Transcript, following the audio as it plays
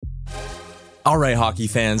All right, hockey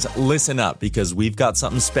fans, listen up because we've got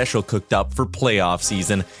something special cooked up for playoff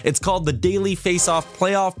season. It's called the Daily Face-Off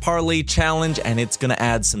Playoff Parlay Challenge, and it's going to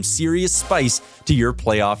add some serious spice to your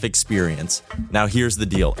playoff experience. Now, here's the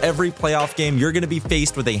deal. Every playoff game, you're going to be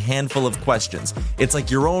faced with a handful of questions. It's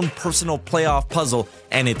like your own personal playoff puzzle,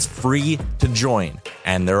 and it's free to join.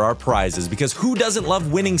 And there are prizes, because who doesn't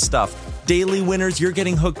love winning stuff? Daily winners, you're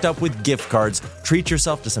getting hooked up with gift cards. Treat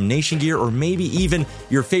yourself to some Nation gear or maybe even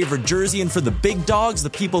your favorite jersey. And for the big dogs, the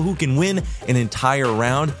people who can win an entire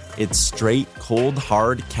round, it's straight, cold,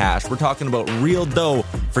 hard cash. We're talking about real dough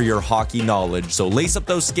for your hockey knowledge. So lace up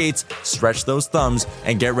those skates, stretch those thumbs,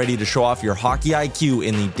 and get ready to show off your hockey IQ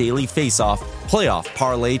in the Daily Face-Off Playoff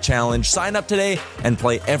Parlay Challenge. Sign up today and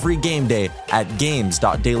play every game day at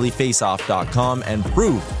games.dailyfaceoff.com and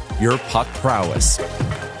prove your puck prowess.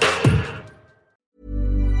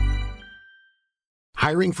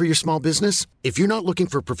 Hiring for your small business? If you're not looking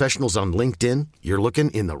for professionals on LinkedIn, you're looking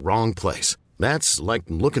in the wrong place. That's like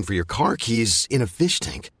looking for your car keys in a fish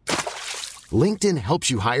tank. LinkedIn helps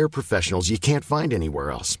you hire professionals you can't find anywhere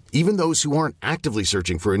else, even those who aren't actively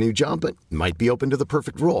searching for a new job but might be open to the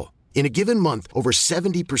perfect role. In a given month, over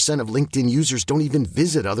 70% of LinkedIn users don't even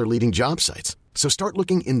visit other leading job sites. So start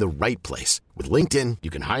looking in the right place. With LinkedIn, you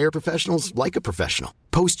can hire professionals like a professional.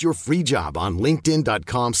 Post your free job on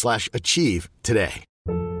linkedin.com/achieve today.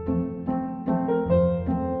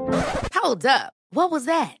 Hold up. What was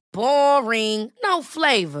that? Boring. No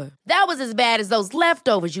flavor. That was as bad as those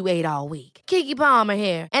leftovers you ate all week. Keke Palmer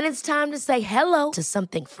here. And it's time to say hello to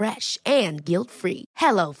something fresh and guilt-free.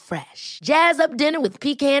 Hello Fresh. Jazz up dinner with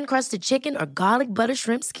pecan-crusted chicken or garlic butter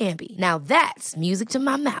shrimp scampi. Now that's music to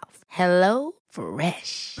my mouth. Hello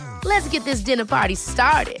Fresh. Let's get this dinner party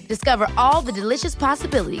started. Discover all the delicious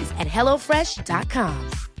possibilities at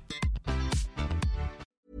hellofresh.com.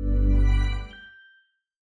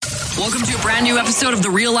 Welcome to a brand new episode of the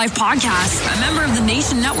Real Life Podcast, a member of the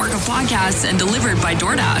Nation Network of podcasts and delivered by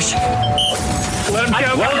DoorDash.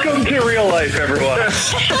 Welcome to Real Life, everyone.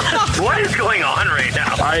 What is going on right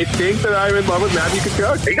now? I think that I'm in love with Matthew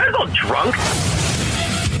Tkachuk. Are you guys all drunk?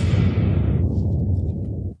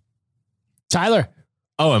 Tyler.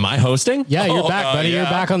 Oh, am I hosting? Yeah, you're back, buddy. Yeah. You're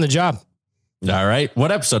back on the job. All right.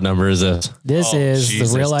 What episode number is this? This is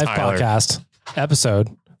Jesus, the Real Life Tyler. Podcast, episode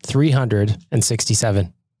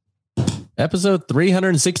 367. Episode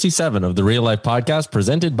 367 of the Real Life Podcast,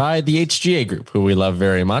 presented by the HGA Group, who we love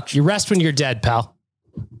very much. You rest when you're dead, pal.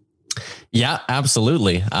 Yeah,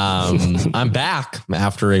 absolutely. I'm back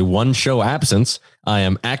after a one-show absence. I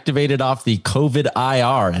am activated off the COVID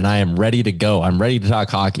IR, and I am ready to go. I'm ready to talk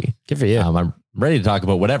hockey. Good for you. I'm ready to talk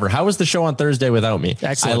about whatever. How was the show on Thursday without me?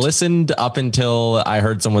 Excellent. I listened up until I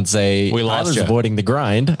heard someone say I was avoiding the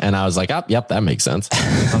grind, and I was like, oh, yep, that makes sense.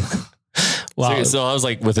 Wow. So I was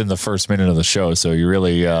like within the first minute of the show. So you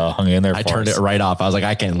really hung in there. I turned it right off. I was like,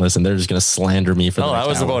 I can't listen. They're just going to slander me for the next that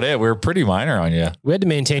was hour. about it. We were pretty minor on you. We had to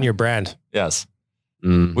maintain your brand. Yes.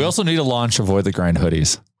 We also need to launch Avoid the Grind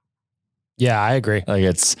hoodies. Yeah, I agree.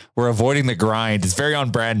 Like we're avoiding the grind. It's very on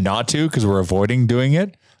brand not to, because we're avoiding doing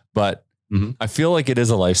it. But I feel like it is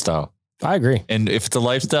a lifestyle. I agree. And if it's a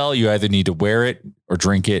lifestyle, you either need to wear it or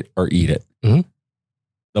drink it or eat it. Mm-hmm.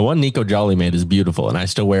 The one Nico Jolly made is beautiful, and I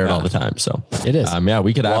still wear it all the time. So it is. Yeah,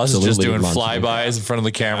 we could absolutely just doing flybys in front of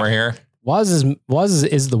the camera here. Waz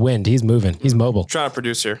is the wind. He's moving. He's mobile. Trying to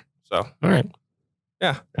produce here. So all right.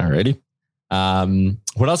 Yeah. Alrighty.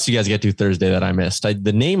 What else did you guys get to Thursday that I missed?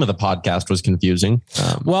 The name of the podcast was confusing.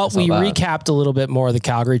 We recapped a little bit more of the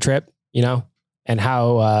Calgary trip, and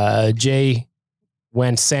how Jay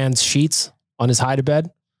went sans sheets on his hide-a-bed.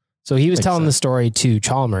 So he was telling the story to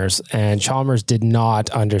Chalmers, and Chalmers did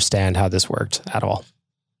not understand how this worked at all.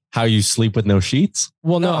 How you sleep with no sheets?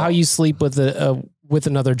 Well, no, how you sleep with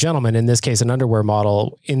another gentleman, in this case, an underwear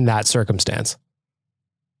model, in that circumstance.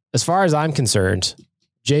 As far as I'm concerned,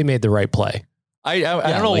 Jay made the right play. I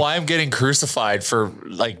don't know why I'm getting crucified for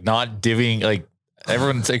not divvying,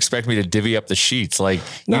 everyone's expecting me to divvy up the sheets. You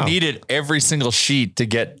needed every single sheet to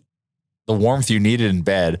get the warmth you needed in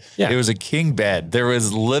bed. Yeah. It was a king bed. There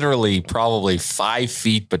was literally probably 5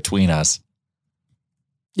 feet between us.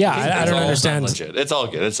 Yeah, I don't understand. It's all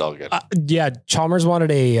good. It's all good. Yeah, Chalmers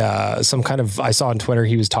wanted some kind of, I saw on Twitter,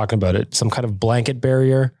 he was talking about it, some kind of blanket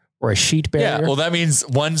barrier or a sheet barrier. Yeah, well, that means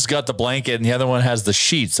one's got the blanket and the other one has the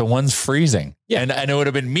sheet. So one's freezing. Yeah. And it would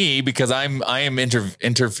have been me because I am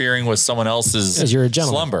interfering with someone else's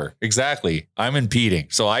slumber. Exactly. I'm impeding.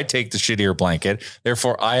 So I take the shittier blanket.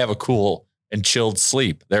 Therefore, I have a cool and chilled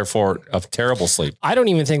sleep. Therefore, a terrible sleep. I don't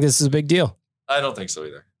even think this is a big deal. I don't think so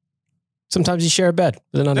either. Sometimes you share a bed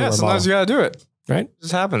with an underwear model. Sometimes you got to do it. Right? It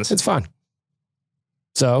just happens. It's fun.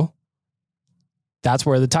 So That's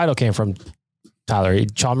where the title came from, Tyler.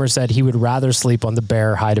 Chalmers said he would rather sleep on the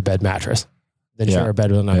bare hide-a-bed mattress than share a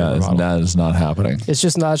bed with another model. That is not happening. It's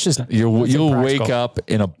just not. It's just you'll wake up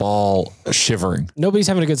in a ball shivering. Nobody's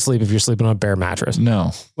having a good sleep if you're sleeping on a bare mattress.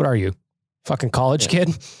 No. What are you, fucking college kid?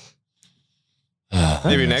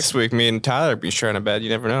 Maybe next week, me and Tyler be sharing a bed. You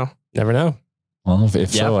never know. Never know. Well,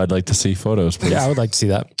 if so, I'd like to see photos, please. Yeah, I would like to see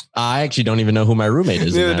that. I actually don't even know who my roommate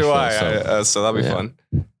is. Neither do I. So that'll be fun.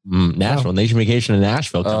 Nashville, Nation Vacation in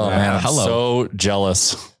Nashville. Oh man, I'm so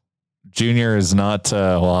jealous. Junior is not.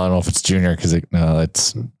 Well, I don't know if it's Junior because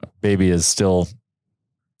it's baby is still.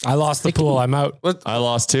 I lost the pool. I'm out. I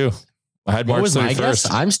lost too. I had March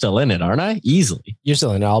 31st. I'm still in it, aren't I? Easily. You're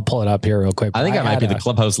still in it. I'll pull it up here real quick. I think I might be the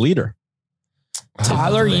clubhouse leader.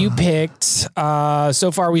 Tyler, you picked.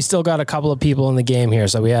 So far, we still got a couple of people in the game here.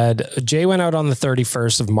 So we had Jay went out on the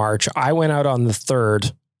 31st of March. I went out on the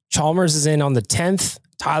 3rd. Chalmers is in on the 10th.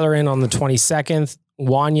 Tyler in on the 22nd.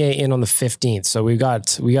 Wanye in on the 15th. So we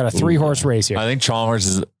got a 3-horse race here. I think Chalmers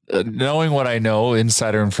is knowing what I know,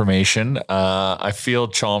 insider information. I feel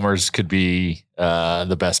Chalmers could be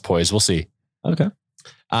the best poise. We'll see. Okay.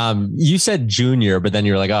 You said junior, but then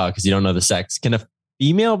you're like, oh, because you don't know the sex. Can a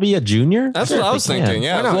female be a junior? That's what I was thinking.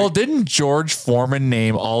 Yeah. Well, didn't George Foreman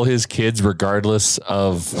name all his kids regardless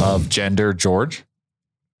of gender George?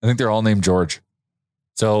 I think they're all named George.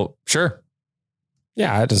 So sure.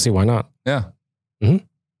 Yeah, I don't see why not. Yeah. I'm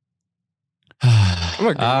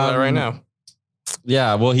gonna Google that right now.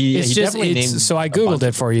 Yeah, well, he definitely named. So I Googled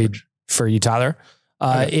it for you, Tyler.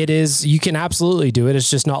 It is, you can absolutely do it. It's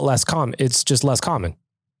just not less common. It's just less common.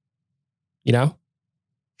 You know?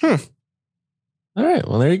 All right.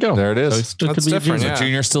 Well, there you go. There it is. So That's different. Yeah.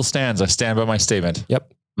 Junior still stands. I stand by my statement.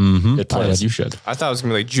 Yep. Mm-hmm. It plays. You should. I thought it was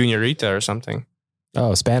gonna be like Juniorita or something.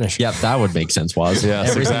 Oh, Spanish. Yep, that would make sense, Waz.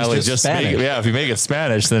 Yes, exactly. Just Spanish. If you make it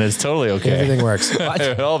Spanish, then it's totally okay. Everything works.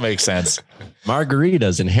 It all makes sense.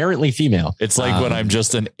 Margarita's inherently female. It's like when I'm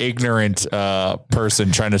just an ignorant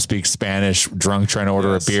person trying to speak Spanish, drunk, trying to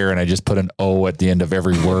order a beer, and I just put an O at the end of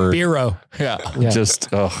every word. Beero. Yeah. Just,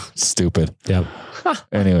 stupid. Yep.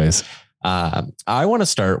 Anyways. I want to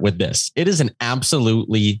start with this. It is an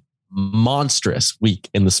absolutely monstrous week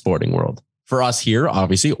in the sporting world. For us here,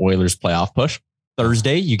 obviously, Oilers playoff push.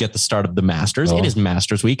 Thursday, you get the start of the Masters. It is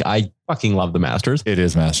Masters week. I fucking love the Masters. It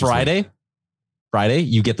is Masters Friday,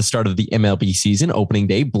 you get the start of the MLB season, opening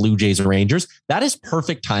day, Blue Jays and Rangers. That is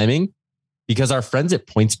perfect timing because our friends at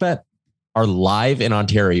PointsBet are live in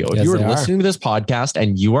Ontario. If you are listening to this podcast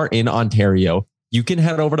and you are in Ontario, you can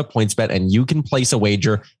head over to PointsBet and you can place a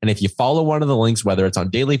wager. And if you follow one of the links, whether it's on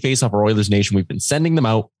Daily Faceoff or Oilers Nation, we've been sending them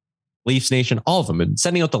out. Leafs Nation, all of them, and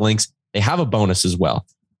sending out the links. They have a bonus as well.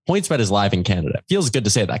 PointsBet is live in Canada. Feels good to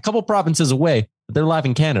say that. A couple provinces away, but they're live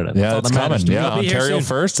in Canada. Yeah, it's coming. Yeah, Ontario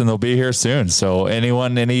first, and they'll be here soon. So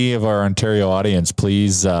any of our Ontario audience,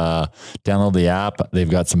 please download the app. They've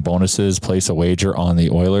got some bonuses. Place a wager on the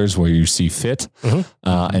Oilers where you see fit,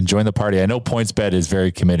 and join the party. I know PointsBet is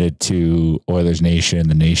very committed to Oilers Nation,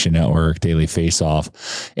 the Nation Network, Daily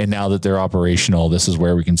Faceoff, and now that they're operational, this is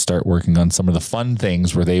where we can start working on some of the fun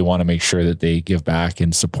things where they want to make sure that they give back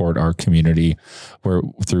and support our community,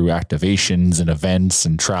 through activations and events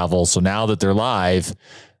and travel. So now that they're live,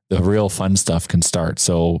 the real fun stuff can start.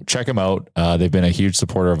 So check them out. They've been a huge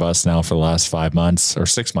supporter of us now for the last 6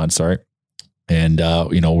 months. Sorry. And,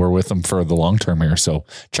 we're with them for the long term here. So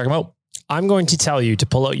check them out. I'm going to tell you to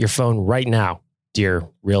pull out your phone right now, dear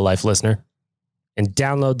real life listener, and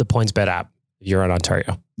download the PointsBet app if you're in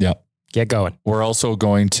Ontario. Yeah. Get going. We're also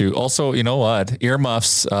going to you know what?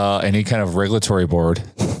 Earmuffs, any kind of regulatory board,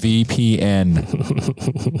 VPN.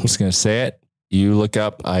 I'm just going to say it. You look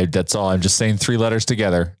up. That's all. I'm just saying 3 letters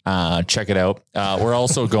together. Check it out. We're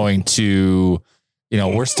also going to,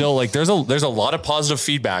 we're still like, there's a lot of positive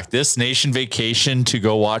feedback. This Nation vacation to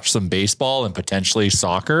go watch some baseball and potentially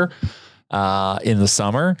soccer in the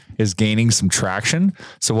summer is gaining some traction.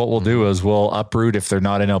 So what we'll do is we'll uproot if they're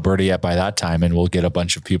not in Alberta yet by that time, and we'll get a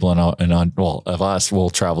bunch of people of us. We'll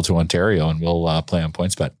travel to Ontario and we'll play on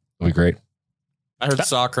PointsBet. It'll be great. I heard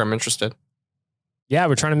soccer. I'm interested. Yeah,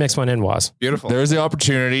 we're trying to mix one in, Waz. Beautiful. There's the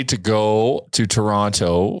opportunity to go to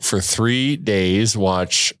Toronto for 3 days,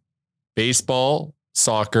 watch baseball,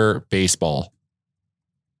 soccer, baseball.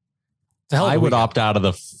 I would opt out of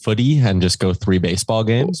the footy and just go 3 baseball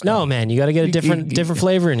games. No, man, you got to get a different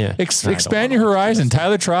flavor in you. Expand your horizon.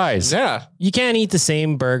 Tyler tries. Yeah. You can't eat the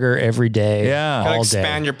same burger every day. Yeah. Gotta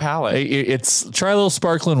expand your palate. Try a little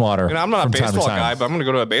sparkling water. I'm not a baseball guy, but I'm going to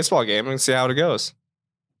go to a baseball game and see how it goes.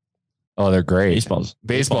 Oh, they're great.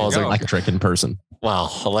 Baseball's are electric in person.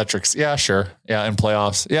 Wow, electrics. Yeah, sure. Yeah, in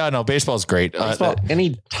playoffs. Yeah, no, baseball's great. Baseball,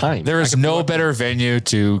 anytime. There is no better venue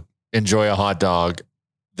to enjoy a hot dog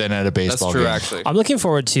than at a baseball game. That's true, actually. I'm looking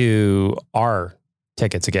forward to our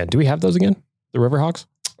tickets again. Do we have those again? The Riverhawks?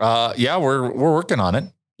 Yeah, we're working on it.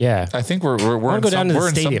 Yeah. I think we're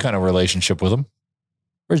in some kind of relationship with them.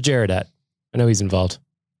 Where's Jared at? I know he's involved.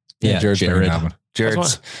 Yeah,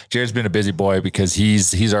 Jared's been a busy boy because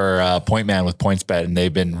he's our point man with PointsBet, and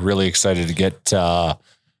they've been really excited to get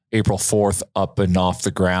April 4th up and off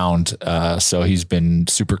the ground. So he's been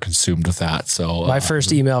super consumed with that. So my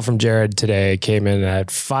first email from Jared today came in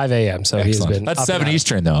at 5 a.m. So he's been that's 7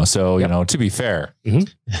 Eastern though. So you know, to be fair,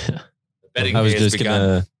 betting I was just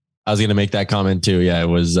gonna make that comment too. Yeah, it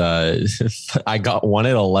was. I got one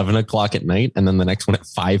at 11 o'clock at night, and then the next one at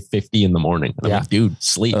 5:50 in the morning. I'm like, dude,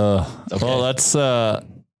 sleep. Okay. Well, that's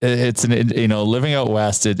it's living out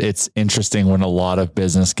west. It's interesting when a lot of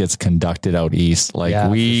business gets conducted out east. Like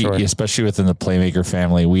especially within the Playmaker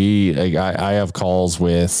family, I have calls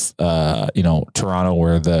with Toronto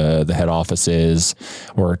where the head office is.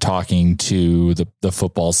 We're talking to the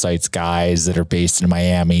football sites guys that are based in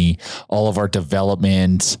Miami. All of our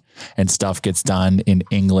development and stuff gets done in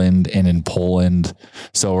England and in Poland.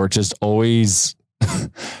 So we're just always,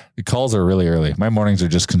 the calls are really early. My mornings are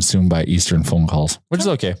just consumed by Eastern phone calls, which is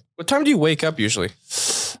okay. What time do you wake up usually?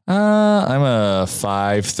 I'm a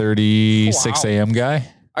 5:30, 6 a.m. guy.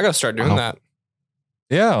 I got to start doing that.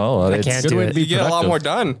 Yeah. Well, I can't do it. You get a lot more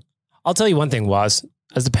done. I'll tell you one thing was,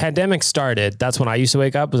 as the pandemic started, that's when I used to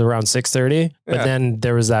wake up, was around 6:30. But then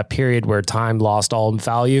there was that period where time lost all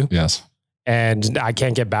value. Yes. And I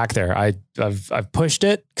can't get back there. I've pushed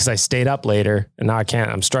it because I stayed up later, and now I can't.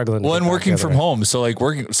 I'm struggling. Well, and working from home, so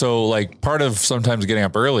part of sometimes getting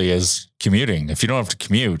up early is commuting. If you don't have to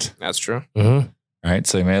commute, that's true. Mm-hmm. Right,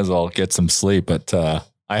 so you may as well get some sleep. But I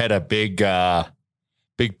had a big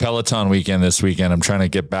Peloton weekend this weekend. I'm trying to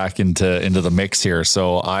get back into the mix here.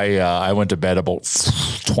 So I went to bed about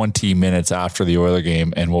 20 minutes after the Oiler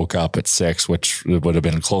game and woke up at 6, which would have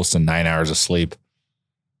been close to 9 hours of sleep.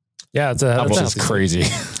 Yeah, that's crazy.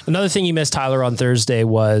 Another thing you missed, Tyler, on Thursday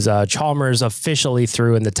was Chalmers officially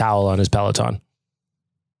threw in the towel on his Peloton.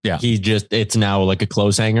 Yeah. It's now like a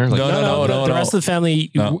clothes hanger. Like, no. The rest of the family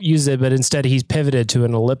used it, but instead he's pivoted to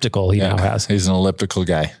an elliptical he now has. He's an elliptical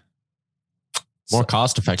guy. More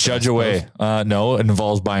cost effective. Judge away. No, it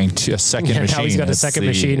involves buying a second machine. Now he's got a second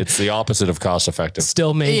machine. It's the opposite of cost effective.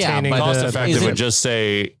 Still maintaining cost effective would just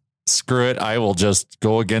say, screw it. I will just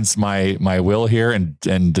go against my will here and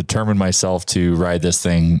determine myself to ride this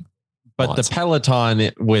thing. But the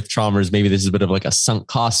Peloton with Chalmers, maybe this is a bit of like a sunk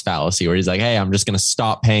cost fallacy where he's like, hey, I'm just going to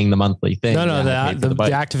stop paying the monthly thing. No,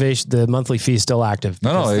 the activation, the monthly fee is still active.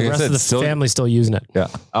 No, the rest of the family's still using it. Yeah.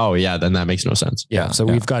 Oh yeah. Then that makes no sense. Yeah. So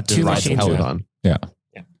we've got two machines. Peloton. Yeah.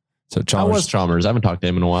 So Chalmers. How was Chalmers? I haven't talked to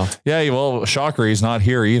him in a while. Yeah. Well, shocker. He's not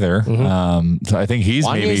here either. Mm-hmm. So I think he's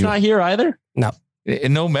Wanya's not here either. No.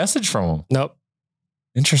 No message from him. Nope.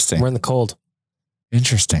 Interesting. We're in the cold.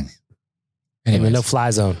 Interesting. Anyway, no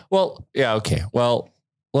fly zone. Well, yeah. Okay. Well,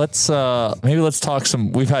 let's talk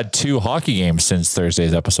some. We've had 2 hockey games since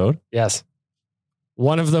Thursday's episode. Yes.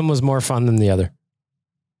 One of them was more fun than the other.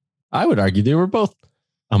 I would argue they were both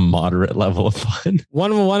a moderate level of fun.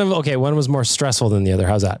 One was more stressful than the other.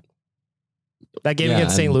 How's that? That game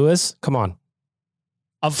against St. Louis? Come on.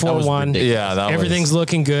 Up 4-1. Yeah. Everything's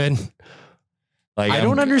looking good. Like, I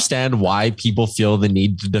don't understand why people feel the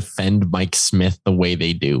need to defend Mike Smith the way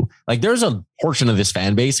they do. Like, there's a portion of this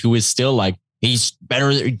fan base who is still like, he's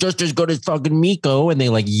better, just as good as fucking Mikko. And they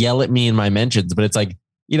like yell at me in my mentions. But it's like,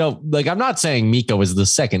 I'm not saying Mikko is the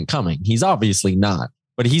second coming. He's obviously not.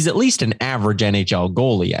 But he's at least an average NHL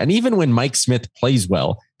goalie. And even when Mike Smith plays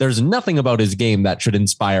well, there's nothing about his game that should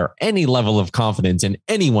inspire any level of confidence in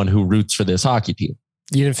anyone who roots for this hockey team.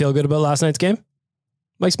 You didn't feel good about last night's game?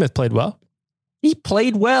 Mike Smith played well. He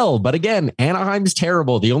played well, but again, Anaheim's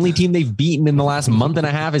terrible. The only team they've beaten in the last month and a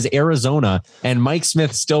half is Arizona, and Mike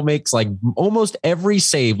Smith still makes like almost every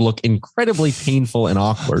save look incredibly painful and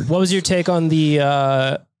awkward. What was your take on the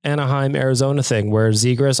Anaheim Arizona thing where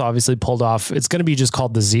Zegras obviously pulled off? It's going to be just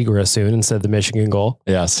called the Zegras soon instead of the Michigan goal.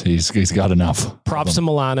 Yes, he's got enough. Props to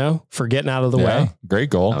Milano for getting out of the way. Great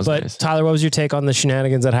goal. But nice. Tyler, what was your take on the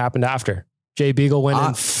shenanigans that happened after? Jay Beagle went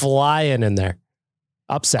in flying in there.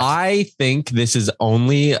 Upset. I think this is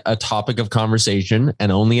only a topic of conversation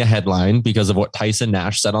and only a headline because of what Tyson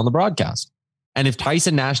Nash said on the broadcast. And if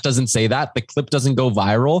Tyson Nash doesn't say that, the clip doesn't go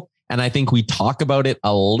viral. And I think we talk about it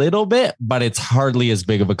a little bit, but it's hardly as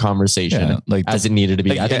big of a conversation as it needed to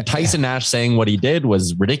be. I think Tyson Nash saying what he did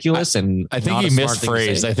was ridiculous. And I think he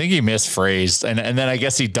misphrased. I think he misphrased. And then I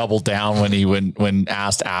guess he doubled down when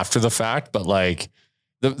asked after the fact. But like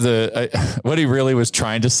what he really was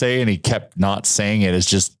trying to say, and he kept not saying it, is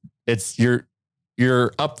just,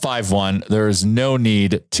 you're up 5-1. There is no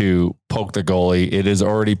need to poke the goalie. It is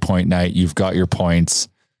already point night. You've got your points.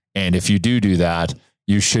 And if you do that,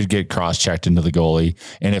 you should get cross-checked into the goalie.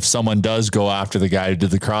 And if someone does go after the guy who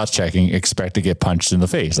did the cross-checking, expect to get punched in the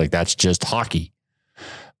face. Like, that's just hockey.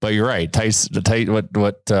 But you're right.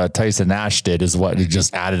 What Tyson Nash did is what, it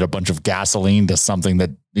just added a bunch of gasoline to something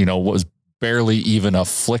that, was barely even a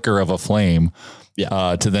flicker of a flame.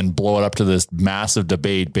 To then blow it up to this massive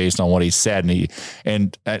debate based on what he said.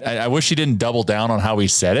 And I wish he didn't double down on how he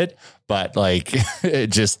said it, but like, it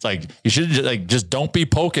just like, you should just don't be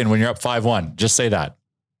poking when you're up 5-1. Just say that.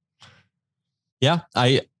 Yeah.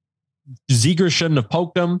 Zegras shouldn't have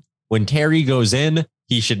poked him. When Terry goes in,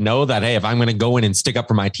 he should know that, hey, if I'm going to go in and stick up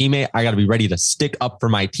for my teammate, I got to be ready to stick up for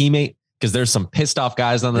my teammate, because there's some pissed off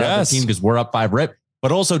guys on the other team because we're up 5-rip.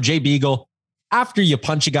 But also Jay Beagle, after you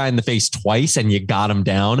punch a guy in the face twice and you got him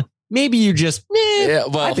down, maybe you just,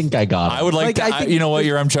 I think I got him. I would like to, you know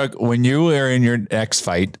what, Chuck, when you are in your next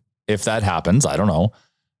fight, if that happens, I don't know,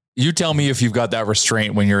 you tell me if you've got that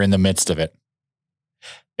restraint when you're in the midst of it.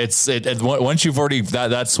 Once you've already,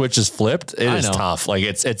 that switch is flipped, it is tough. Like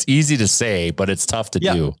it's easy to say, but it's tough to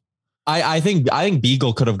do. I think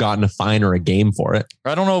Beagle could have gotten a fine or a game for it.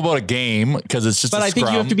 I don't know about a game because it's just. But I think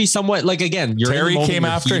you have to be somewhat, like, again, Terry came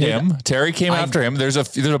after him. Terry came after him. There's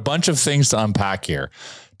a bunch of things to unpack here.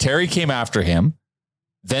 Terry came after him.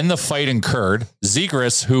 Then the fight incurred.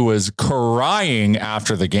 Zegras, who was crying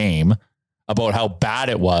after the game about how bad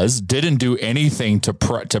it was, didn't do anything to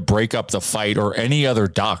break up the fight or any other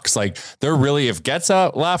ducks. Like, they're really, if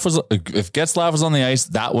Getzlaf was on the ice,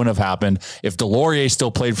 that wouldn't have happened. If Delorier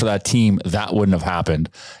still played for that team, that wouldn't have happened.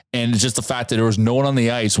 And it's just the fact that there was no one on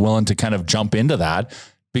the ice willing to kind of jump into that,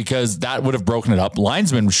 because that would have broken it up.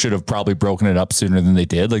 Linesmen should have probably broken it up sooner than they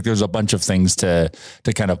did. Like, there's a bunch of things to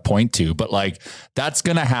kind of point to, but like, that's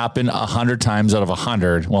going to happen 100 times out of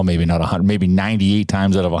 100. Well, maybe not 100, maybe 98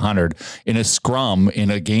 times out of 100 in a scrum in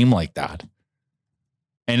a game like that.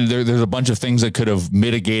 And there's a bunch of things that could have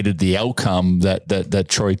mitigated the outcome that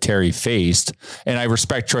Troy Terry faced. And I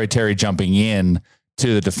respect Troy Terry jumping in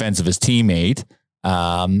to the defense of his teammate.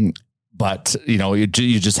 But you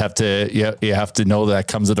just have to, you have to know that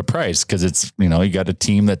comes at a price, because it's, you got a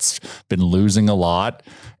team that's been losing a lot,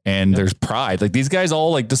 and there's pride. Like, these guys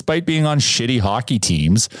all, like, despite being on shitty hockey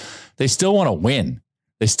teams, they still want to win.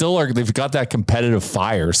 They've got that competitive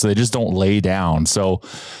fire, so they just don't lay down. So,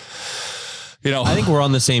 I think we're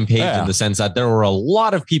on the same page in the sense that there were a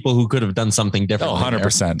lot of people who could have done something different.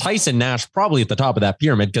 100%. Tyson Nash probably at the top of that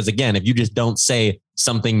pyramid, because again, if you just don't say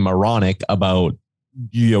something moronic about,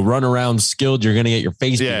 you run around skilled, you're going to get your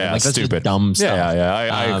face beaten. Like, that's stupid, dumb stuff.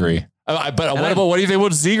 I agree. But what do you think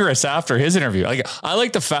about Zegras after his interview? Like, I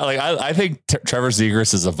like the fact, like, I think Trevor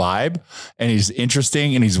Zegras is a vibe, and he's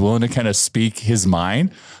interesting, and he's willing to kind of speak his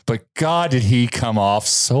mind. But God, did he come off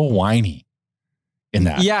so whiny in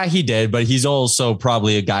that? Yeah, he did. But he's also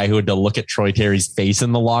probably a guy who had to look at Troy Terry's face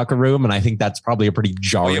in the locker room, and I think that's probably a pretty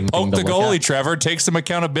jarring thing to the goalie, Trevor. Take some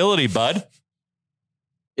accountability, bud.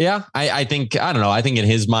 Yeah, I think, I don't know. I think in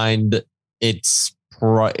his mind, it's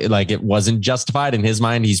like, it wasn't justified. In his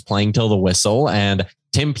mind, he's playing till the whistle. And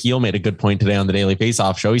Tim Peel made a good point today on the Daily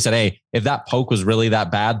Faceoff show. He said, hey, if that poke was really that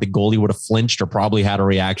bad, the goalie would have flinched or probably had a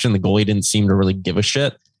reaction. The goalie didn't seem to really give a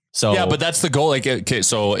shit. So yeah, but that's the goal. Like, okay,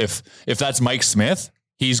 so if that's Mike Smith,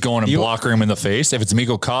 he's going and blocking him in the face. If it's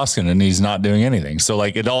Mikko Koskinen, he's not doing anything. So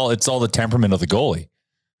like, it's all the temperament of the goalie.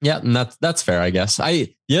 Yeah, and that's fair, I guess.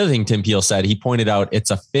 The other thing Tim Peel said, he pointed out it's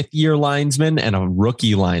a 5th-year linesman and a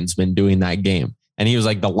rookie linesman doing that game. And he was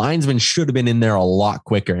like, the linesman should have been in there a lot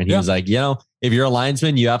quicker. And he was like, if you're a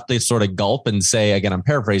linesman, you have to sort of gulp and say, again, I'm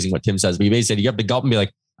paraphrasing what Tim says, but he basically said you have to gulp and be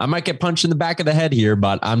like, I might get punched in the back of the head here,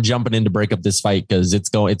 but I'm jumping in to break up this fight because it's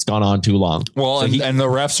gone on too long. Well, so and the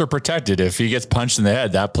refs are protected. If he gets punched in the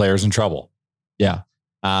head, that player's in trouble. Yeah.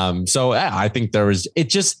 So I think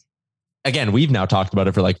again, we've now talked about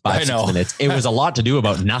it for like 5-6 minutes. It was a lot to do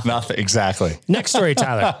about nothing. Exactly. Next story,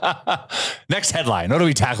 Tyler. Next headline. What are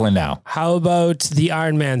we tackling now? How about the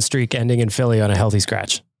Iron Man streak ending in Philly on a healthy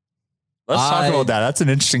scratch? Let's talk about that. That's an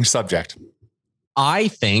interesting subject. I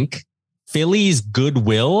think Philly's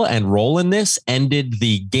goodwill and role in this ended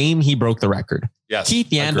the game he broke the record. Yes,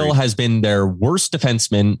 Keith Yandel has been their worst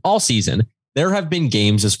defenseman all season. There have been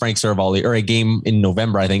games, as Frank Saravalli, or a game in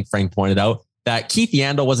November, I think Frank pointed out, that Keith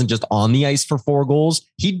Yandle wasn't just on the ice for 4 goals.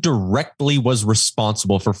 He directly was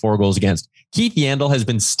responsible for 4 goals against. Keith Yandle has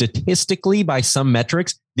been statistically, by some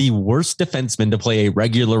metrics, the worst defenseman to play a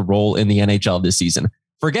regular role in the NHL this season.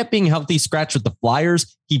 Forget being healthy scratched with the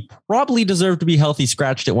Flyers. He probably deserved to be healthy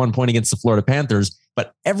scratched at one point against the Florida Panthers,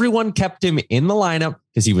 but everyone kept him in the lineup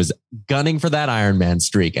because he was gunning for that Iron Man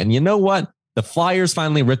streak. And you know what? The Flyers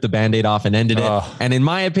finally ripped the Band-Aid off and ended it. And in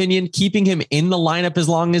my opinion, keeping him in the lineup as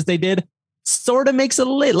long as they did sort of makes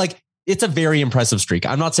it it's a very impressive streak.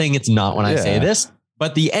 I'm not saying it's not when I say this,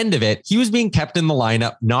 but the end of it, he was being kept in the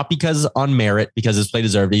lineup, not because on merit, because his play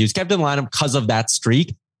deserved it. He was kept in the lineup because of that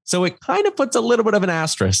streak. So it kind of puts a little bit of an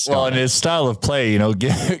asterisk. Well, in his style of play,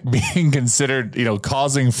 being considered,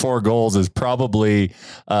 causing 4 goals is probably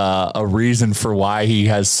a reason for why he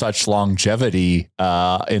has such longevity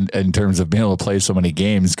in terms of being able to play so many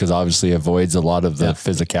games, because obviously avoids a lot of the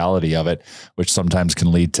physicality of it, which sometimes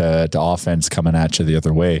can lead to offense coming at you the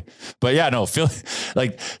other way. But feel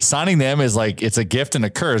like signing them is like, it's a gift and a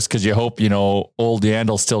curse, because you hope, old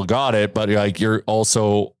Yandle still got it, but you're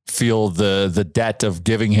also feel the debt of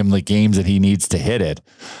giving him the games that he needs to hit it.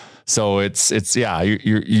 So you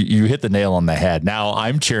hit the nail on the head. Now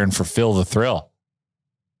I'm cheering for Phil the Thrill.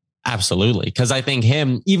 Absolutely. Because I think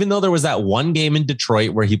him, even though there was that one game in Detroit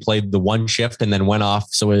where he played the one shift and then went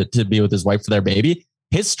off to be with his wife for their baby,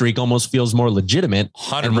 his streak almost feels more legitimate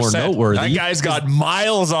 100%. And more noteworthy. That guy's got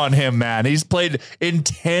miles on him, man. He's played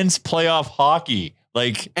intense playoff hockey.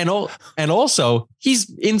 And also he's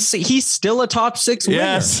still a top 6 winner.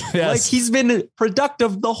 Yes. He's been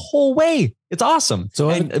productive the whole way. It's awesome.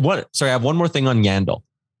 I have one more thing on Yandle.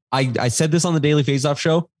 I said this on the Daily Faceoff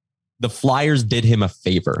show. The Flyers did him a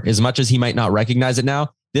favor, as much as he might not recognize it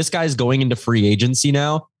now. This guy's going into free agency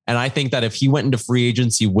now. And I think that if he went into free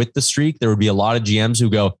agency with the streak, there would be a lot of GMs who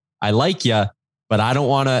go, I like you, but I don't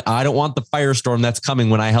want the firestorm that's coming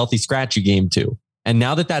when I healthy scratch you game 2. And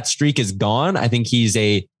now that streak is gone, I think he's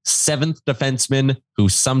a 7th defenseman who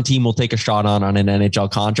some team will take a shot on an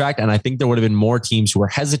NHL contract. And I think there would have been more teams who were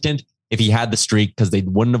hesitant if he had the streak, because they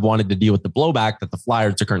wouldn't have wanted to deal with the blowback that the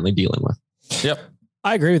Flyers are currently dealing with. Yep.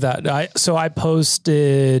 I agree with that. I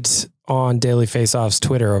posted on Daily Faceoff's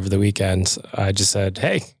Twitter over the weekend. I just said,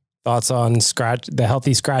 hey, thoughts on the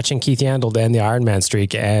healthy scratching Keith Yandle to end the Iron Man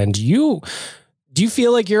streak. And do you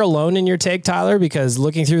feel like you're alone in your take, Tyler? Because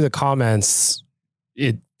looking through the comments,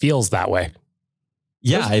 it feels that way.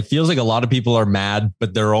 Yeah, it feels like a lot of people are mad,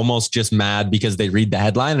 but they're almost just mad because they read the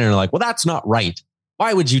headline and they're like, well, that's not right.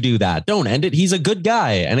 Why would you do that? Don't end it. He's a good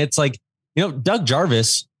guy. And it's like, Doug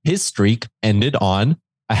Jarvis, his streak ended on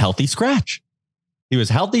a healthy scratch. He was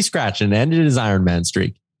healthy scratch and ended his Iron Man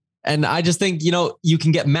streak. And I just think, you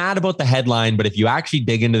can get mad about the headline, but if you actually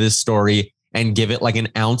dig into this story and give it like an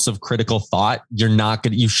ounce of critical thought,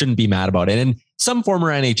 you shouldn't be mad about it. And some former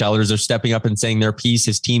NHLers are stepping up and saying their piece.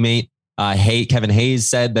 His teammate, Kevin Hayes,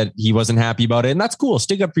 said that he wasn't happy about it. And that's cool.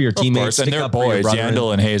 Stick up for your teammates. And they're boys.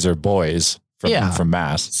 Yandle and Hayes are boys from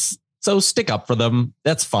Mass. So stick up for them.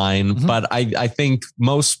 That's fine. Mm-hmm. But I think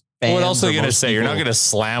most fans... What else are you going to say? You're not going to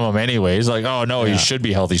slam them anyways. Like, oh, no, you should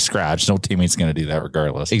be healthy scratch. No teammate's going to do that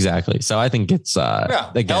regardless. Exactly. So I think it's...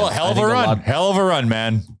 again, hell of a run. Hell of a run,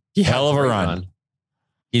 man. Hell of a run.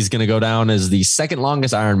 He's going to go down as the second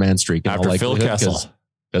longest Ironman streak after Phil Kessel.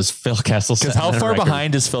 Because Phil Kessel. Because how far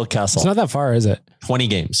behind is Phil Kessel? It's not that far, is it? 20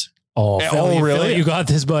 games. Oh, Phil, really? Phil, you got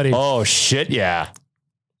this, buddy. Oh shit, yeah.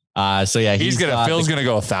 So yeah, Phil's gonna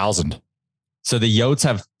go 1,000. So the Yotes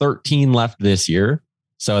have 13 left this year.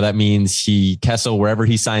 So that means Kessel, wherever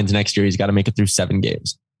he signs next year, he's got to make it through 7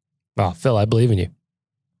 games. Oh, Phil, I believe in you.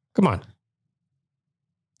 Come on.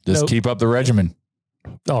 Just keep up the regimen.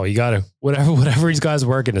 Oh, you got to. Whatever he's got is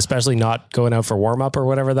working, especially not going out for warm up or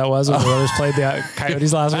whatever that was when the Oilers played the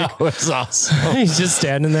Coyotes last week. That was awesome. He's just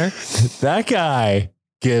standing there. That guy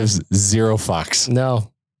gives 0 fucks.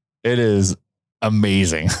 No. It is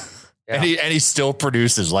amazing. Yeah. And he still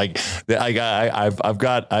produces. Like he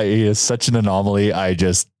is such an anomaly. I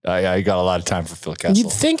got a lot of time for Phil Kessel.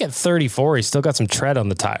 You'd think at 34, he's still got some tread on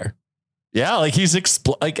the tire. Yeah, like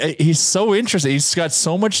he's so interesting. He's got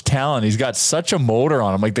so much talent. He's got such a motor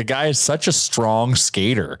on him. Like the guy is such a strong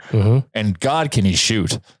skater, and God, can he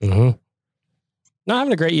shoot? Mm-hmm. Not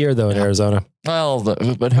having a great year though in Arizona. Well,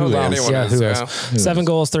 but who else? Yeah, who else? 7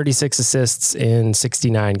 goals, 36 assists in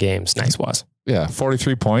 69 games. Nice was. Yeah,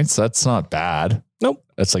 43 points. That's not bad. Nope.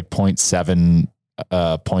 That's like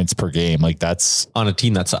 0.7 points per game. Like that's on a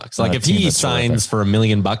team that sucks. Like if he signs for $1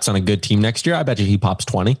 million on a good team next year, I bet you he pops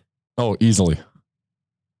 20. Oh, easily.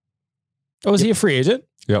 Oh, is he a free agent?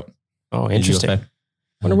 Yep. Oh, interesting.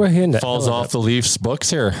 Wonder where he falls off the Leafs books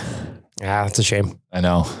here. Yeah, that's a shame. I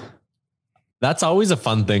know. That's always a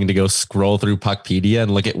fun thing to go scroll through Puckpedia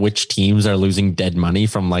and look at which teams are losing dead money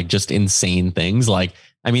from like just insane things. Like,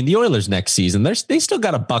 I mean, the Oilers next season, they still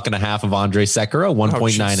got $1.50 of Andre Sekera,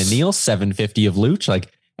 1.9 of Neil, 750 of Luch.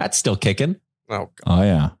 Like that's still kicking. Oh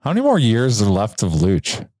yeah. How many more years are left of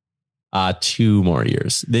Luch? 2 more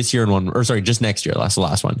years. This year and one, or sorry, just next year. That's the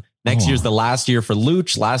last one. Next year's the last year for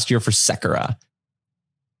Luch. Last year for Sekera.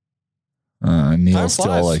 Neil's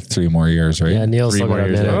still like 3 more years, right? Yeah, Neil's 3 still got a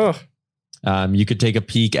minute. You could take a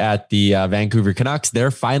peek at the Vancouver Canucks.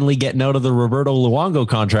 They're finally getting out of the Roberto Luongo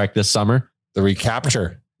contract this summer. The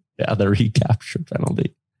recapture. Yeah, the recapture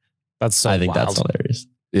penalty. That's so I think wild. that's hilarious.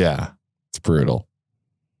 Yeah, it's brutal.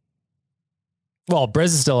 Well, Briz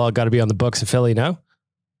is still got to be on the books of Philly now.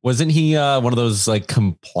 Wasn't he one of those like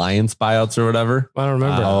compliance buyouts or whatever? I don't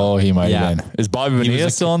remember. He might have been. Is Bobby Bonilla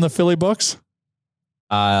still on the Philly books?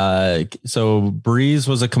 So Breeze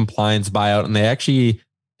was a compliance buyout, and they actually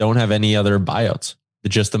don't have any other buyouts.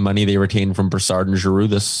 Just the money they retained from Brassard and Giroux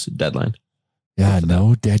this deadline. Yeah,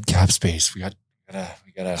 no dead cap space. We gotta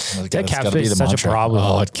dead cap space is such a problem.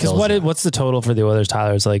 Oh, it kills me. What's the total for the Oilers,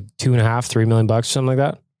 Tyler? It's like $2.5-3 million, something like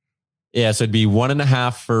that. Yeah, so it'd be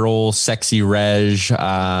 1.5 for old sexy Reg,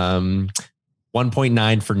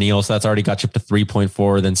 1.9 for Neil. So that's already got you up to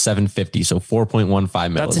 3.4, then 750. So 4.15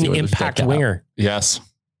 million. That's an impact winger. Yes.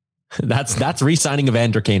 That's re-signing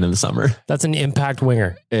Evander Kane in the summer. That's an impact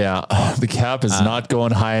winger. Yeah. The cap is not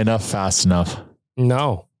going high enough, fast enough.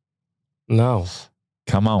 No.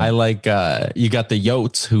 Come on. I like, you got the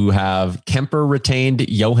Yotes who have Kemper retained,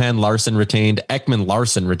 Johan Larsson retained, Ekman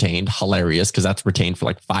Larsson retained. Hilarious because that's retained for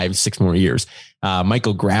like 5-6 more years.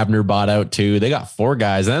 Michael Grabner bought out too. They got 4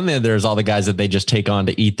 guys. And then there's all the guys that they just take on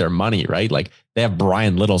to eat their money, right? Like they have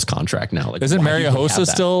Brian Little's contract now. Like, isn't Mario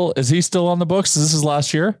Hossa is he still on the books? Is this his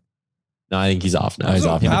last year? No, I think he's off now. He's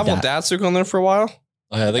off. Pavel Datsyuk on there for a while.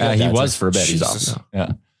 Oh, yeah, he was for a bit. He's off now.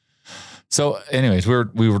 Yeah. So, anyways,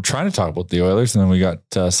 we were trying to talk about the Oilers, and then we got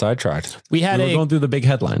sidetracked. We were going through the big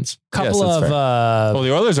headlines. Couple of well,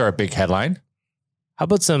 the Oilers are a big headline. How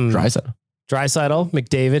about some Draisaitl?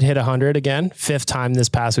 McDavid hit 100 again, 5th time this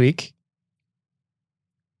past week.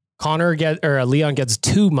 Leon gets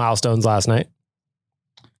 2 milestones last night.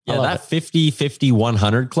 Yeah, that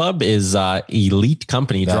 50-50-100 club is elite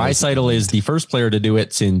company. Draisaitl is the first player to do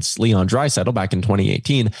it since Leon Draisaitl back in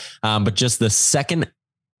 2018, but just the second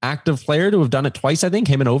active player to have done it twice, I think,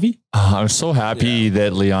 him and Ovi. I'm so happy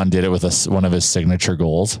that Leon did it with one of his signature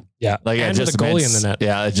goals. Yeah. Like and it just with a goalie in the net.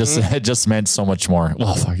 Yeah. It just meant so much more.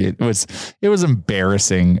 Well, fuck it. It was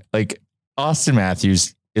embarrassing. Like Austin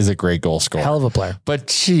Matthews is a great goal scorer. Hell of a player. But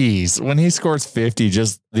geez, when he scores 50,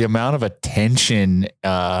 just the amount of attention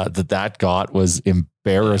that got was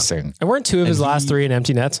embarrassing. Yeah. And weren't 2 of his last 3 in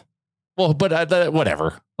empty nets? Well, but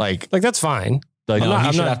whatever. Like that's fine. Like,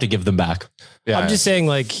 he should have to give them back. Yeah. I'm just saying,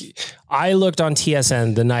 like, I looked on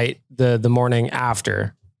TSN the morning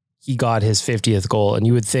after he got his 50th goal, and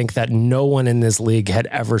you would think that no one in this league had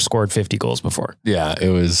ever scored 50 goals before. Yeah, it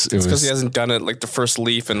was because he hasn't done it like the first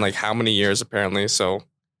Leaf in like how many years apparently. So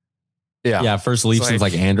yeah, first Leaf since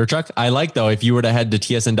like Andrechuk. I like though, if you were to head to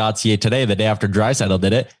tsn.ca today, the day after Draisaitl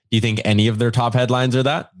did it, do you think any of their top headlines are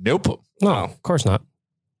that? Nope. No, of course not.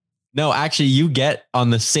 No, actually, you get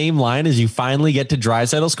on the same line as you finally get to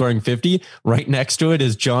Draisaitl scoring 50. Right next to it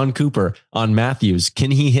is John Cooper on Matthews. Can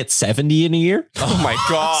he hit 70 in a year? Oh my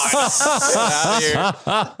God. Get out of here.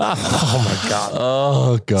 Oh my God.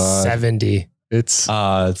 Oh God. 70. It's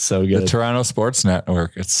so good. The Toronto Sports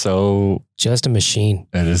Network. It's so just a machine.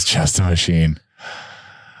 It is just a machine.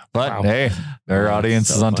 But hey, their audience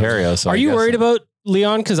is Ontario. So are you worried about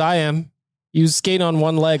Leon? Because I am. He was skating on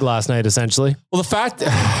one leg last night, essentially. Well, the fact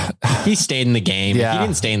he stayed in the game. Yeah. If he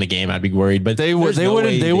didn't stay in the game, I'd be worried. But they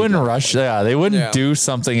wouldn't rush. Yeah, they wouldn't do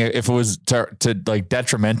something if it was to like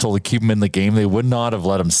detrimental to keep him in the game. They would not have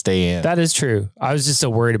let him stay in. That is true. I was just so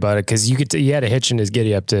worried about it because he had a hitch in his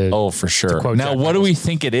giddy up to. Oh, for sure. Now, what do we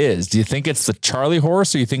think it is? Do you think it's the Charlie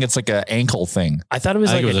horse, or you think it's like an ankle thing? I thought it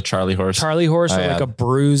was a Charlie horse. Charlie horse, or like a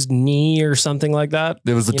bruised knee or something like that.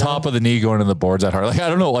 It was the top of the knee going in the boards that hard. Like I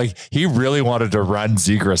don't know. Like he really wanted to run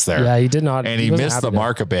Zegras there. Yeah, he did not. And he missed the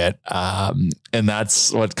mark a bit. And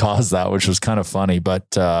that's what caused that, which was kind of funny. But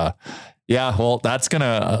yeah, well, that's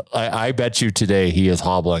gonna, I bet you today he is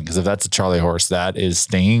hobbling, because if that's a Charlie horse, that is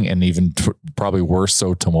stinging, and even probably worse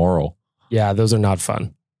so tomorrow. Yeah, those are not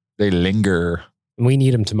fun. They linger. We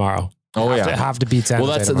need him tomorrow. Oh, have to beat San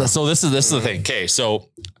Jose tomorrow. So this is the thing. Okay, so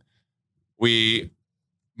we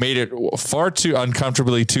made it far too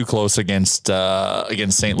uncomfortably too close against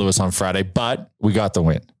St. Louis on Friday, but we got the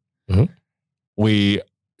win. Mm-hmm. We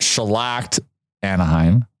shellacked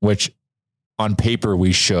Anaheim, which on paper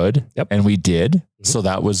we should, and we did. Mm-hmm. So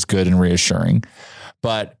that was good and reassuring.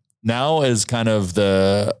 But now is kind of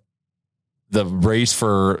the race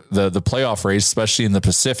for the playoff race, especially in the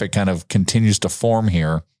Pacific, kind of continues to form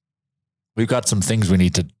here. We've got some things we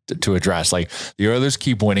need to address. Like the Oilers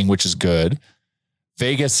keep winning, which is good.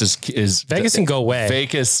 Vegas is Vegas can go away.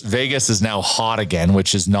 Vegas is now hot again,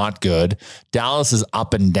 which is not good. Dallas is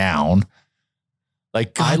up and down.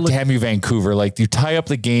 Like, God damn you, Vancouver. Like, you tie up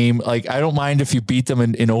the game. Like, I don't mind if you beat them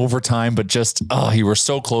in overtime, but just, you were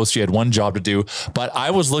so close. You had one job to do. But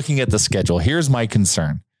I was looking at the schedule. Here's my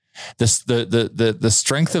concern. The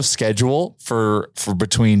strength of schedule for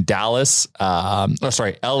between Dallas,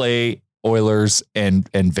 LA, Oilers and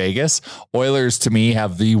Vegas. Oilers to me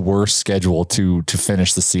have the worst schedule to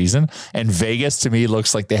finish the season. And Vegas to me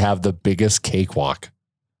looks like they have the biggest cakewalk.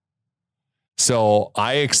 So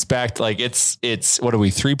I expect like it's what are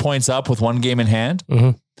we 3 points up with one game in hand?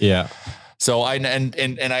 Mm-hmm. Yeah. So I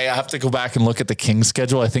have to go back and look at the Kings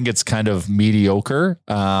schedule. I think it's kind of mediocre.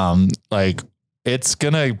 Like it's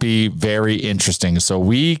going to be very interesting. So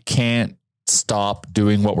we can't stop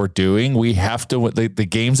doing what we're doing. We have to, the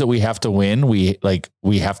games that we have to win, we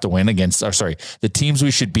have to win against, the teams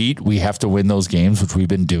we should beat. We have to win those games, which we've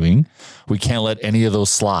been doing. We can't let any of those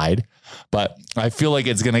slide, but I feel like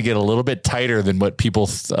it's going to get a little bit tighter than what people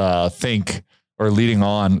think or leading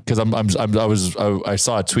on. Cause I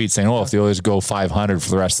saw a tweet saying, if the Oilers go 500 for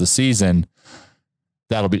the rest of the season,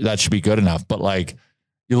 that should be good enough. But like,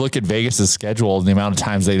 you look at Vegas's schedule and the amount of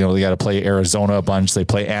times they got to play Arizona a bunch. They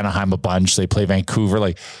play Anaheim a bunch. They play Vancouver.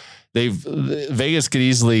 Like Vegas could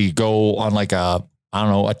easily go on like a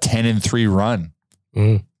 10-3 run.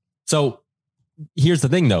 Mm. So here's the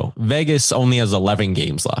thing though. Vegas only has 11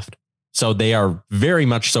 games left. So they are very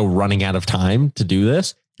much so running out of time to do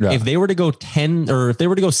this. Yeah. If they were to go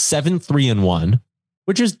 7-3-1,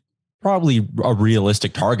 which is probably a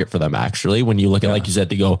realistic target for them, actually, when you look at, like you said,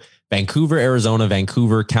 to go Vancouver, Arizona,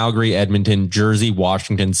 Vancouver, Calgary, Edmonton, Jersey,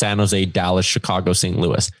 Washington, San Jose, Dallas, Chicago, St.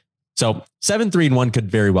 Louis. So 7-3-1 could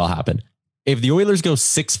very well happen. If the Oilers go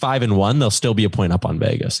 6-5-1, they'll still be a point up on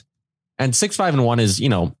Vegas. And 6-5-1 is,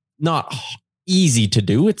 not easy to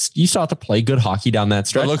do. You still have to play good hockey down that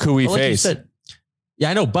stretch. But look who we face. Yeah,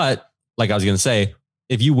 I know. But like I was going to say,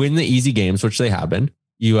 if you win the easy games, which they have been,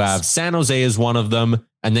 you have San Jose as one of them.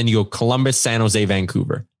 And then you go Columbus, San Jose,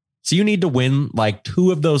 Vancouver. So you need to win like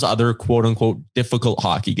two of those other quote unquote difficult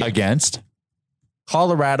hockey games. Against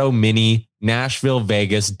Colorado, Mini, Nashville,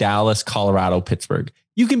 Vegas, Dallas, Colorado, Pittsburgh.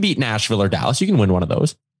 You can beat Nashville or Dallas. You can win one of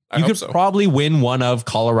those. You could probably win one of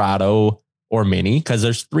Colorado or Mini because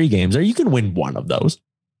there's 3 games there. You can win one of those.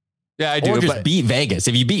 Yeah, I do. Or just beat Vegas.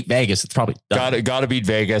 If you beat Vegas, it's probably done. Got to beat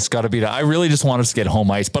Vegas. Got to beat. I really just want us to get home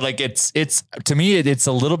ice, but like it's to me it's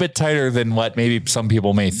a little bit tighter than what maybe some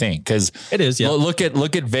people may think because it is. Yeah. Look at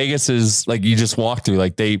Vegas's, like you just walked through.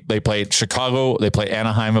 Like they play Chicago, they play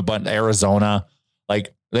Anaheim, a bunch, Arizona.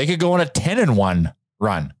 Like they could go on a 10-1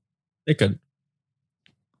 run. They could.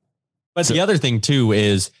 But the other thing too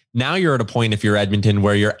is now you're at a point, if you're Edmonton,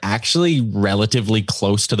 where you're actually relatively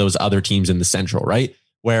close to those other teams in the Central, right?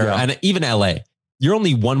 And even LA, you're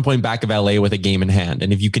only 1 point back of LA with a game in hand.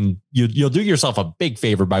 And if you can, you'll do yourself a big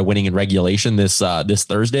favor by winning in regulation this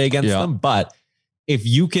Thursday against them. But if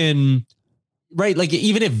you can, right, like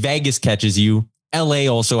even if Vegas catches you,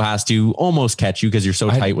 LA also has to almost catch you because you're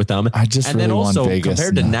so tight with them. Then also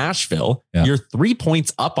compared to Nashville, you're 3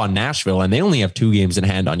 points up on Nashville and they only have 2 games in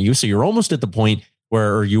hand on you. So you're almost at the point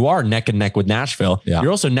where you are neck and neck with Nashville. Yeah.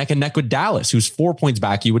 You're also neck and neck with Dallas, who's 4 points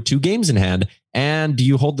back you with 2 games in hand. And do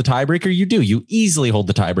you hold the tiebreaker? You do. You easily hold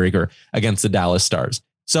the tiebreaker against the Dallas Stars.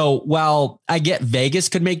 So while I get Vegas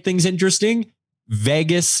could make things interesting,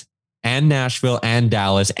 Vegas and Nashville and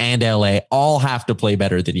Dallas and LA all have to play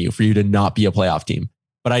better than you for you to not be a playoff team.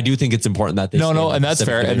 But I do think it's important that they and that's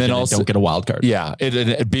fair. And then also don't get a wild card. Yeah,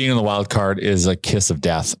 it being in the wild card is a kiss of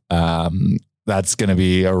death. That's going to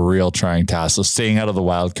be a real trying task. So staying out of the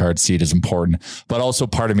wild card seat is important, but also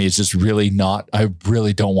part of me is just really I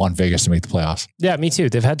really don't want Vegas to make the playoffs. Yeah, me too.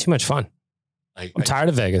 They've had too much fun. I'm tired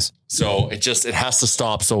of Vegas. So it has to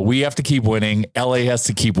stop. So we have to keep winning. LA has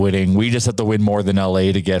to keep winning. We just have to win more than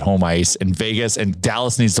LA to get home ice, and Vegas and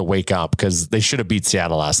Dallas needs to wake up because they should have beat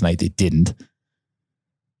Seattle last night. They didn't.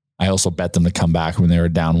 I also bet them to come back when they were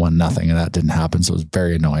down 1-0 and that didn't happen. So I was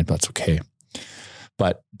very annoyed, but it's okay.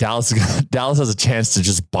 But Dallas has a chance to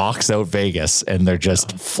just box out Vegas, and they're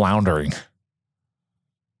just floundering.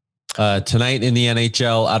 Tonight in the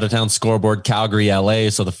NHL, out of town scoreboard, Calgary, LA.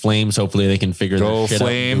 So the Flames, hopefully they can figure their shit out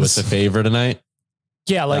and do us a favor tonight.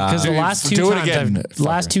 Yeah, like because the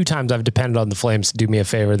last two times I've depended on the Flames to do me a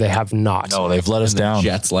favor, they have not. No, they've let us down.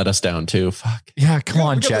 Jets let us down too. Fuck. Yeah, come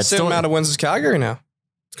on, Jets. The same amount of wins as Calgary now.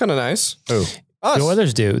 It's kind of nice. Who? Us. The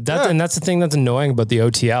Oilers do. And that's the thing that's annoying about the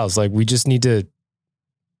OTLs. Like we just need to,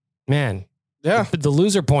 man. Yeah. The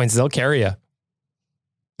loser points, they'll carry you.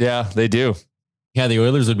 Yeah, they do. Yeah, the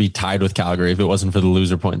Oilers would be tied with Calgary if it wasn't for the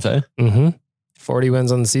loser points, eh? Mm-hmm. 40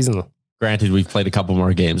 wins on the season. Granted, we've played a couple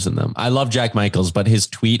more games than them. I love Jack Michaels, but his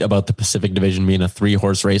tweet about the Pacific Division being a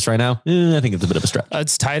 3-horse race right now, I think it's a bit of a stretch.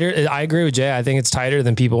 It's tighter. I agree with Jay. I think it's tighter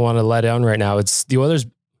than people want to let down right now. It's the Oilers.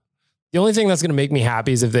 The only thing that's going to make me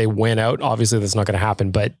happy is if they win out. Obviously, that's not going to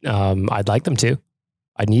happen, but I'd like them to.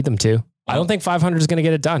 I'd need them to. I don't think 500 is going to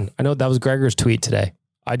get it done. I know that was Gregor's tweet today.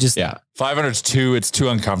 500's too. It's too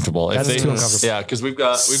uncomfortable. Too uncomfortable. Yeah, because we've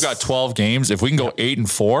got 12 games. If we can go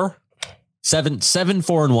 8-4,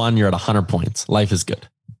 7-4-1, you're at 100 points. Life is good.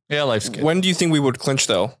 Yeah, life's good. When do you think we would clinch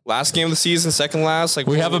though? Last game of the season, second last? Like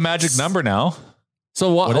we have a magic number now.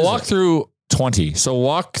 So walk through 20. So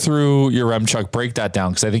walk through your Remchuk, break that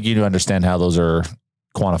down because I think you do understand how those are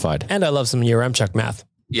quantified. And I love some Remchuk math.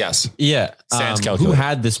 Yes. Yeah. Who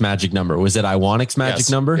had this magic number? Was it Iwanik's magic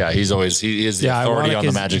number? Yeah, he is the authority on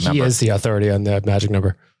the magic number. He is the authority on the magic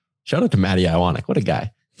number. Shout out to Matty Iwanik. What a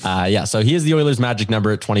guy. So he is the Oilers magic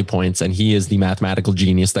number at 20 points, and he is the mathematical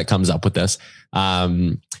genius that comes up with this.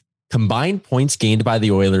 Combined points gained by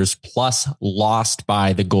the Oilers plus lost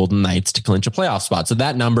by the Golden Knights to clinch a playoff spot. So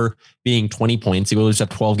that number being 20 points, the Oilers have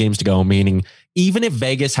 12 games to go, meaning even if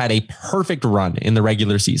Vegas had a perfect run in the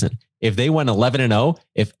regular season, if they went 11-0,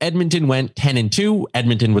 if Edmonton went 10-2,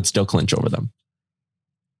 Edmonton would still clinch over them.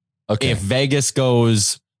 Okay. If Vegas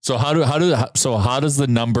goes... So how does the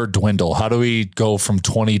number dwindle? How do we go from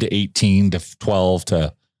 20 to 18 to 12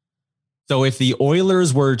 to... So if the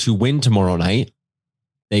Oilers were to win tomorrow night,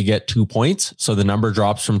 they get 2 points. So the number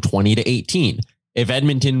drops from 20 to 18. If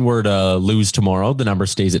Edmonton were to lose tomorrow, the number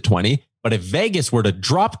stays at 20. But if Vegas were to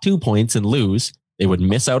drop 2 points and lose, they would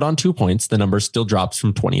miss out on 2 points. The number still drops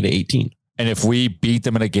from 20 to 18. And if we beat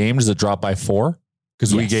them in a game, does it drop by 4?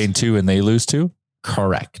 Because we gain 2 and they lose 2?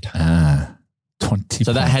 Correct. 20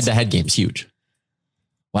 So that head-to-head game's huge.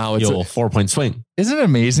 Wow, it's a 4-point swing. Isn't it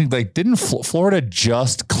amazing? Like, didn't Florida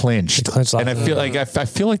just clinch? And I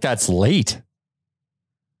feel like that's late.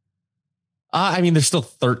 I mean, there's still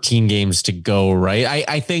 13 games to go, right?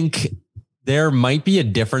 I think there might be a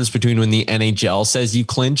difference between when the NHL says you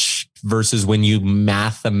clinch versus when you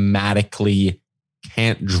mathematically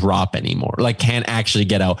can't drop anymore, like can't actually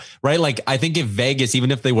get out, right? Like, I think if Vegas, even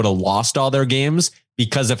if they would have lost all their games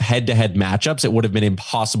because of head-to-head matchups, it would have been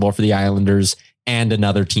impossible for the Islanders and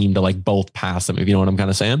another team to like both pass them, if you know what I'm kind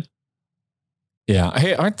of saying. Yeah.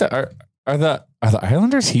 Hey, are the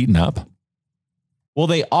Islanders heating up? Well,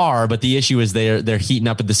 they are, but the issue is they're heating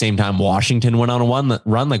up at the same time Washington went on a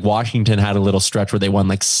run. Like Washington had a little stretch where they won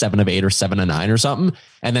like 7 of 8 or 7 of 9 or something.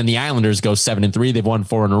 And then the Islanders go 7-3. They've won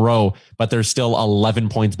 4 in a row, but they're still 11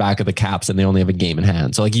 points back of the Caps and they only have a game in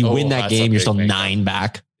hand. So like you win that game, you're still 9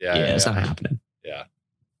 back. Yeah, it's not happening. Yeah.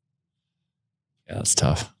 Yeah, that's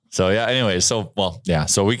tough. So yeah, anyway, so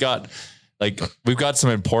we've got some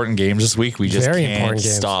important games this week. We just can't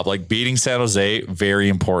stop. Like beating San Jose, very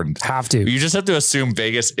important. Have to. You just have to assume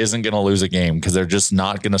Vegas isn't going to lose a game because they're just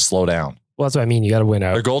not going to slow down. Well, that's what I mean. You got to win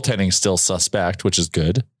out. Their goaltending is still suspect, which is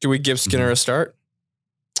good. Do we give Skinner a start?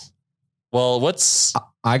 Well,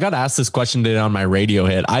 I got asked this question today on my radio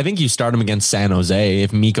hit. I think you start him against San Jose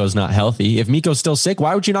if Mikko's not healthy. If Mikko's still sick,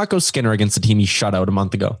 why would you not go Skinner against the team he shut out a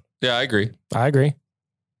month ago? Yeah, I agree.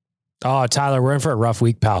 Oh, Tyler, we're in for a rough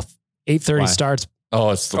week, pal. 8:30 starts. Oh,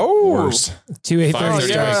 it's the worst. 2 8:30 starts.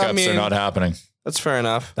 Wake-ups are not happening. That's fair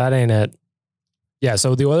enough. That ain't it. Yeah,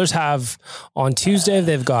 so the Oilers have on Tuesday,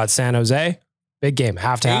 they've got San Jose. Big game.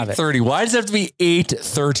 Have to have it. 8:30. Why does it have to be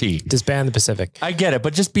 8:30? Disband the Pacific. I get it,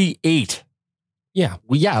 but just be 8. Yeah.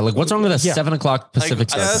 Well, yeah. Like what's wrong with a 7 o'clock Pacific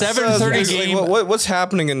start? 7:30 game. Like, what's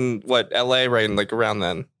happening in LA right in like around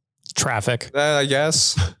then? Traffic. I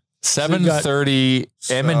guess. 7:30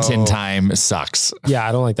 Edmonton time sucks. Yeah,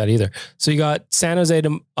 I don't like that either. So you got San Jose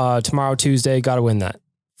tomorrow, Tuesday. Got to win that.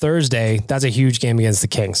 Thursday, that's a huge game against the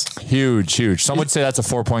Kings. Huge. Some would say that's a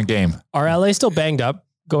 4-point game. Are LA still banged up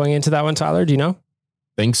going into that one, Tyler? Do you know?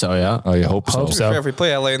 Think so, yeah. Oh, you hope so. If we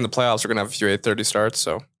play LA in the playoffs, we're going to have a few 8:30 starts,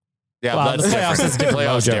 so. Yeah, well, that's different.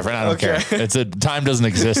 Playoffs different. I don't care. Time doesn't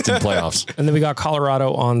exist in playoffs. And then we got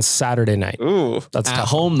Colorado on Saturday night. Ooh. That's at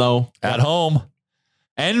home, though. At home.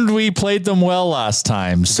 And we played them well last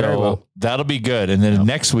time, so that'll be good. And then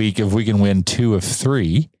next week, if we can win 2 of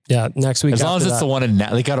 3, Yeah, next week. As long as it's the one in,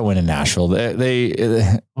 they got to win in Nashville. They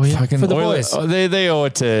fucking for the Oilers, boys. They owe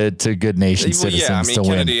it to good nation citizens Yeah, I mean, to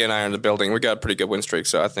Kennedy win. and I are in the building. We got a pretty good win streak,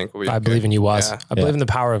 so I think we'll be I okay. believe in you, Waz. Yeah. I believe in the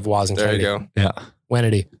power of Waz and There Kennedy. you go. Yeah,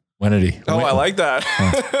 Wenity. Oh, I like that.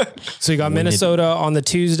 So you got Minnesota on the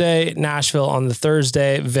Tuesday, Nashville on the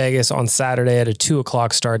Thursday, Vegas on Saturday at a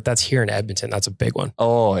 2:00 start. That's here in Edmonton. That's a big one.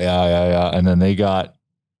 Oh yeah. And then they got.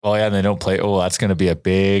 Oh yeah, and they don't play. Oh, that's going to be a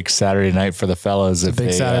big Saturday night for the fellas. It's a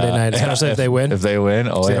big Saturday night, especially if they win. If they win,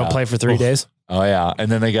 So they don't play for 3 days. Oh yeah,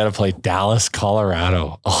 and then they got to play Dallas,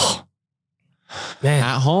 Colorado. Oh Man,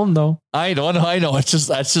 At home though. I know. It's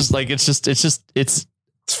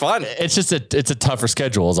fun. It's just it's a tougher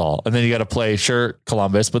schedule is all. And then you got to play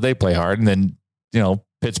Columbus, but they play hard. And then,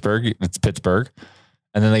 Pittsburgh, it's Pittsburgh.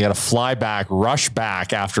 And then they got to fly back, rush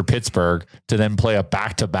back after Pittsburgh to then play a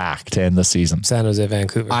back-to-back to end the season. San Jose,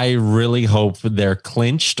 Vancouver. I really hope they're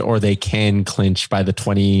clinched or they can clinch by the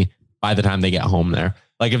time they get home there.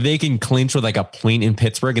 Like if they can clinch with like a point in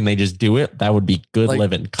Pittsburgh and they just do it, that would be good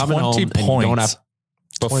living. Coming 20 home points. and going up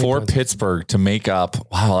Before Pittsburgh to make up.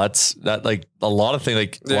 Wow, that like a lot of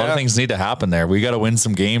things. A lot of things need to happen there. We got to win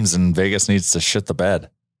some games, and Vegas needs to shit the bed.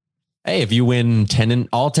 Hey, if you win 10 and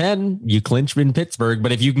all 10, you clinch in Pittsburgh.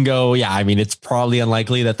 But if you can go, it's probably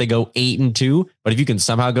unlikely that they go 8-2. But if you can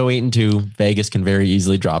somehow go 8-2, Vegas can very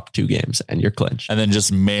easily drop 2 games and you're clinched. And then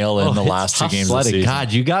just mail in the last 2 games of the season.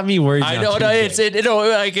 God, you got me worried. I know.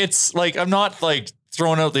 It's like I'm not like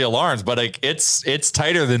throwing out the alarms, but like it's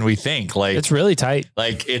tighter than we think. Like it's really tight.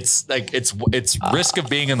 It's risk of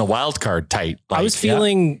being in the wild card tight. Like, I was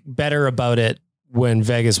feeling better about it when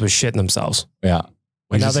Vegas was shitting themselves. Yeah.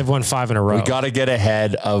 But now they've won 5 in a row. We got to get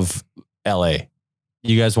ahead of LA.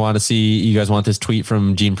 You guys want this tweet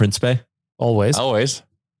from Gene Principe? Always.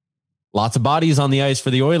 Lots of bodies on the ice for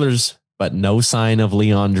the Oilers, but no sign of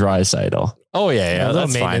Leon Draisaitl. Oh yeah.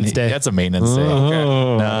 That's fine. Day. That's a maintenance day. Oh.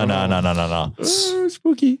 Okay. No.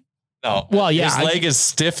 Spooky. No. Well, yeah. His leg is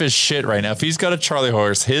stiff as shit right now. If he's got a Charlie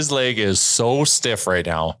horse, his leg is so stiff right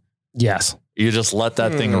now. Yes. You just let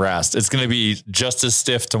that thing rest. It's going to be just as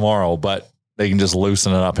stiff tomorrow, but they can just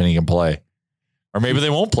loosen it up and he can play. Or maybe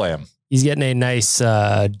they won't play him. He's getting a nice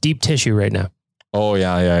deep tissue right now. Oh,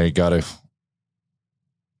 yeah. You got to.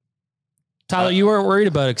 Tyler, you weren't worried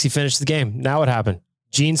about it because he finished the game. Now what happened?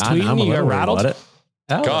 Gene's tweeting, you got rattled?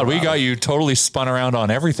 God, we got you totally spun around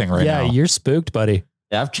on everything right now. Yeah, you're spooked, buddy.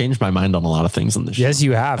 Yeah, I've changed my mind on a lot of things on this show. Yes,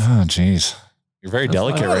 you have. Oh, jeez. You're very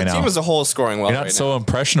delicate right now. The team as a whole is scoring well. You're not so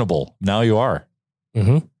impressionable. Now you are.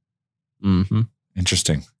 Mm-hmm.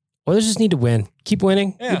 Interesting. Oilers just need to win. Keep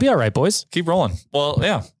winning. Yeah. You'll be all right, boys. Keep rolling. Well,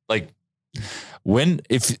 yeah. Like win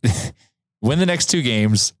the next 2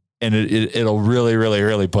 games and it'll really, really,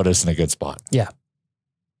 really put us in a good spot. Yeah.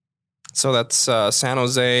 So that's San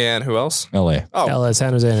Jose and who else? LA. Oh, LA,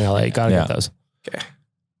 San Jose, and LA. Gotta get those. Okay.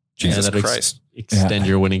 Jesus Christ. Extend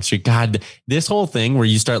your winning streak. God, this whole thing where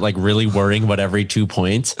you start like really worrying about every 2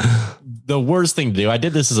 points. The worst thing to do, I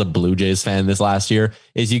did this as a Blue Jays fan this last year,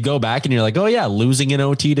 is you go back and you're like, oh yeah, losing in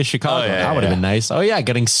OT to Chicago. That would have been nice. Oh yeah,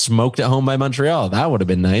 getting smoked at home by Montreal. That would have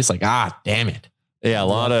been nice. Like, damn it. Yeah, a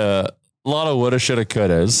lot of woulda, shoulda,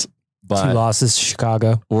 couldas. But 2 losses to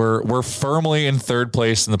Chicago. We're firmly in 3rd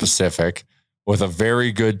place in the Pacific with a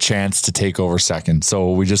very good chance to take over 2nd.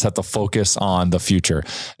 So we just have to focus on the future.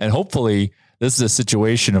 And hopefully this is a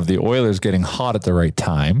situation of the Oilers getting hot at the right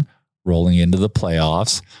time, rolling into the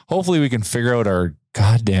playoffs. Hopefully we can figure out our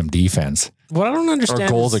goddamn defense. What I don't understand or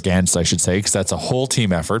goals against, I should say, because that's a whole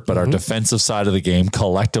team effort, but our defensive side of the game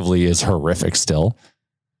collectively is horrific still.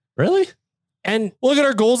 Really? And look at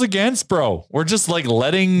our goals against, bro. We're just like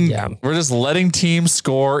letting teams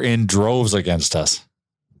score in droves against us.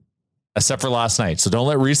 Except for last night. So don't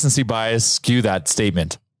let recency bias skew that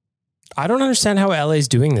statement. I don't understand how LA's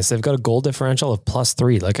doing this. They've got a goal differential of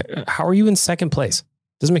 +3. Like, how are you in 2nd place?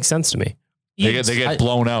 Doesn't make sense to me. They get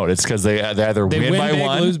blown out. It's because they either win by big,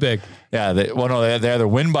 1, lose big. Yeah, they either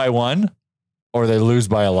win by 1 or they lose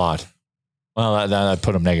by a lot. Well, that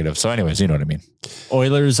put them negative. So, anyways, you know what I mean.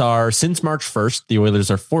 Oilers are since March 1st. The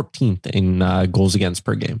Oilers are 14th in goals against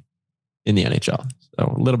per game in the NHL.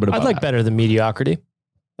 So a little bit. I'd like better than mediocrity.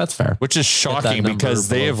 That's fair. Which is shocking because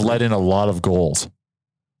they have let in a lot of goals.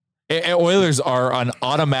 Oilers are on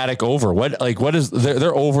automatic over.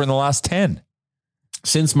 They're over in the last 10.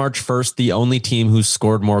 Since March 1st, the only team who's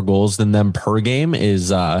scored more goals than them per game is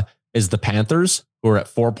the Panthers, who are at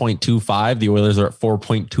 4.25. The Oilers are at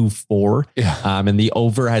 4.24. Yeah. And the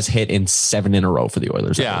over has hit in 7 in a row for the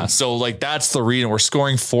Oilers. Yeah. So that's the reason we're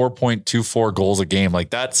scoring 4.24 goals a game.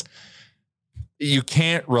 You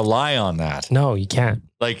can't rely on that. No, you can't.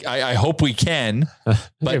 Like I hope we can,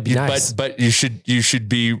 but nice. but you should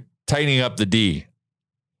be tightening up the D.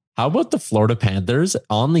 How about the Florida Panthers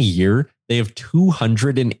on the year? They have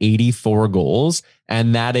 284 goals,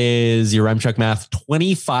 and that is your Remchuk math,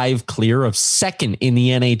 25 clear of second in the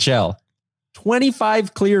NHL.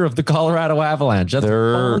 25 clear of the Colorado Avalanche. That's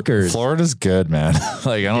bonkers. Florida's good, man. Like,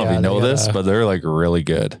 I don't know if you know this, but they're like really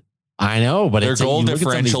good. I know, but their goal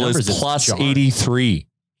differential is plus 83.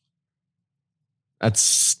 That's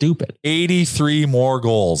stupid. 83 more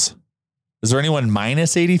goals. Is there anyone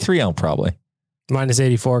minus 83? Oh, probably. Minus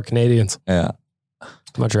 84 Canadians. Yeah.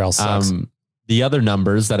 Montreal sucks. The other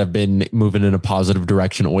numbers that have been moving in a positive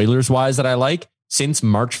direction Oilers wise that I like, since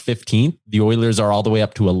March 15th, the Oilers are all the way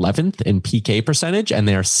up to 11th in PK percentage, and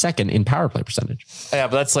they are second in power play percentage. Yeah,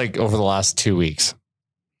 but that's like over the last 2 weeks.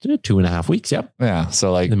 2.5 weeks. Yep. Yeah.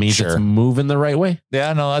 So like, it means it's moving the right way.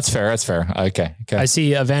 Yeah, no, that's fair. That's fair. Okay. I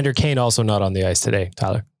see Evander Kane also not on the ice today,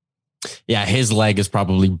 Tyler. Yeah. His leg is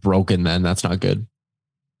probably broken then. That's not good.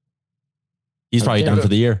 He's probably done for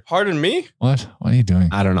the year. Pardon me? What are you doing?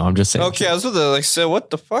 I don't know. I'm just saying. Okay. I was about to say, what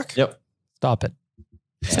the fuck? Yep. Stop it.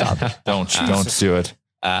 Stop it. Don't do it.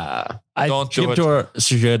 Don't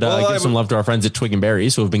give some love to our friends at Twig and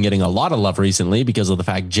Berries, who have been getting a lot of love recently because of the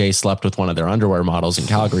fact Jay slept with one of their underwear models in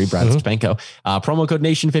Calgary, Brad Stepanko. Promo code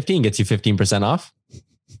Nation15 gets you 15% off.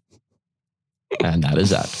 And that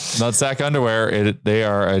is that. Nutsack Underwear. They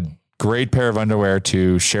are a great pair of underwear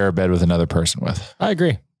to share a bed with another person with. I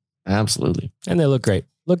agree. Absolutely. And they look great.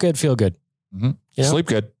 Look good, feel good. Mm-hmm. You know? Sleep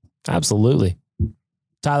good. Absolutely.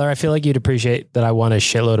 Tyler, I feel like you'd appreciate that I won a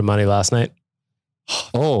shitload of money last night.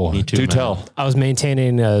 Oh, me too, do man. tell. I was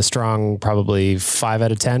maintaining a strong, probably 5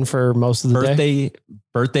 out of 10 for most of the day.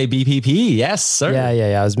 Birthday BPP. Yes, sir.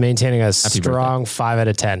 Yeah. I was maintaining a strong 5 out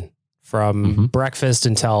of 10 from breakfast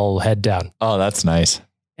until head down. Oh, that's nice.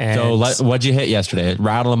 And so what'd you hit yesterday?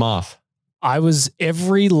 Rattle them off. I was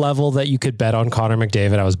every level that you could bet on Connor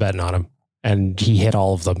McDavid. I was betting on him and he hit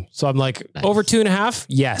all of them. So I'm like, over 2.5.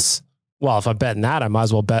 Yes. Well, if I'm betting that, I might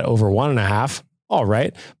as well bet over 1.5. All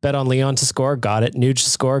right. Bet on Leon to score. Got it. Nuge to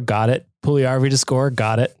score. Got it. Pugliarvi to score.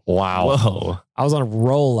 Got it. Wow. Whoa. I was on a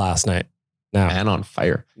roll last night. Now, man on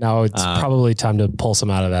fire. Now it's probably time to pull some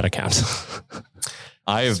out of that account.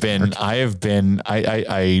 I've been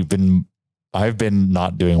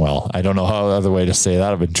not doing well. I don't know how other way to say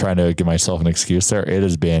that. I've been trying to give myself an excuse there. It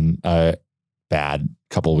has been a bad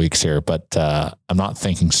couple of weeks here, but I'm not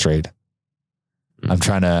thinking straight. I'm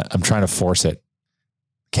trying to force it.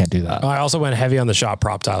 Can't do that. I also went heavy on the shot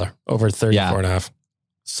prop, Tyler, over 34.5.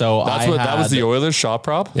 So that was the Oilers shot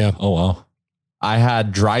prop. Yeah. Oh, wow. I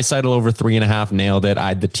had Draisaitl over 3.5, nailed it. I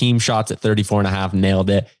had the team shots at 34.5, nailed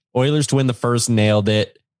it. Oilers to win the first, nailed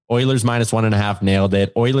it. Oilers minus 1.5, nailed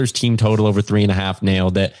it. Oilers team total over 3.5,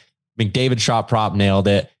 nailed it. McDavid shot prop, nailed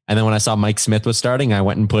it. And then when I saw Mike Smith was starting, I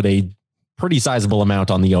went and put a pretty sizable amount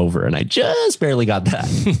on the over, and I just barely got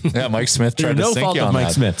that. Yeah, Mike Smith tried to sink you on Mike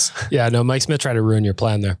that. Smith's. Yeah, no, Mike Smith tried to ruin your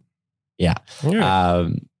plan there. Yeah. So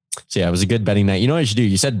yeah, it was a good betting night. You know what you should do?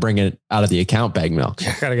 You said bring it out of the account, Bag Milk.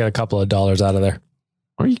 I gotta get a couple of dollars out of there.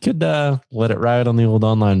 Or you could let it ride on the old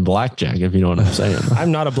online blackjack, if you know what I'm saying.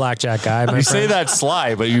 I'm not a blackjack guy. You say that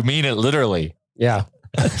sly, but you mean it literally. Yeah.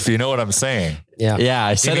 If you know what I'm saying. Yeah. Yeah.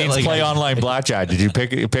 I said it means play online blackjack. Did you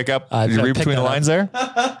pick up? Did you read between the lines there?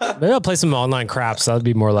 Maybe I'll play some online craps. That would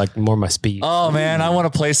be more my speed. Oh man, I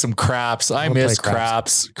want to play some craps. I miss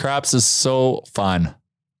craps. Craps is so fun.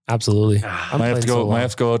 Absolutely. I might have to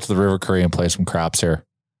go out to the River Cree and play some craps here.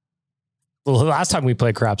 Well, the last time we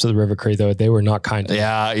played craps at the River Cree, though, they were not kind to me.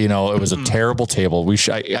 Yeah, it was a terrible table.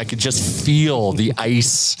 I could just feel the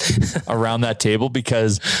ice around that table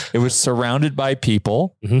because it was surrounded by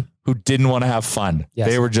people who didn't want to have fun. Yes.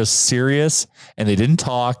 They were just serious and they didn't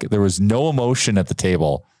talk. There was no emotion at the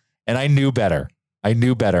table. And I knew better.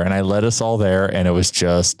 And I led us all there and it was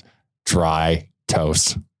just dry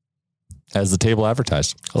toast as the table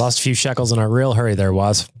advertised. I lost a few shekels in a real hurry there,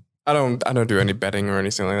 Waz. I don't do any betting or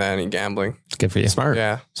anything like that, any gambling. It's good for you. Smart.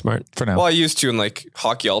 Yeah. Smart. For now. Well, I used to in like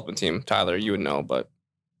Hockey Ultimate Team. Tyler, you would know, but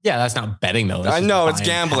yeah, that's not betting though. I know it's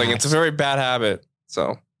gambling. Hacks. It's a very bad habit.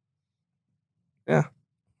 So yeah.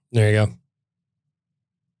 There you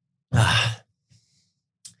go.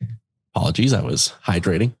 Apologies. I was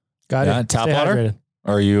hydrating. Got it. Tap water? Hydrated.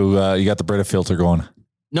 Or you got the Brita filter going?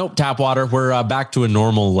 Nope, tap water. We're back to a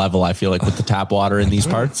normal level, I feel like, with the tap water in these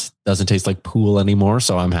parts. Doesn't taste like pool anymore,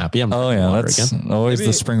 so I'm happy. That's always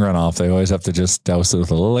the spring runoff. They always have to just douse it with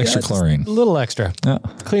a little extra chlorine. A little extra. Yeah.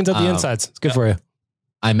 Cleans up the insides. It's good for you.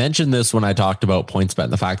 I mentioned this when I talked about PointsBet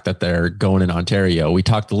and the fact that they're going in Ontario. We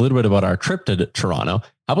talked a little bit about our trip to Toronto.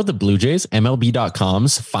 How about the Blue Jays?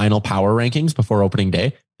 MLB.com's final power rankings before opening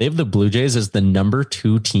day. They have the Blue Jays as the number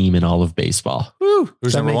 2 team in all of baseball. Woo.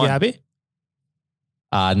 Does that make you happy?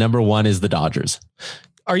 Number 1 is the Dodgers.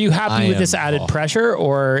 Are you happy with this added pressure,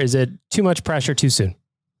 or is it too much pressure too soon?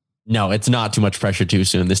 No, it's not too much pressure too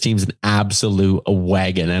soon. This team's an absolute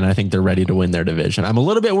wagon, and I think they're ready to win their division. I'm a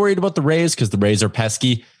little bit worried about the Rays because the Rays are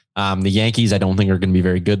pesky. The Yankees, I don't think are going to be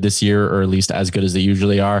very good this year, or at least as good as they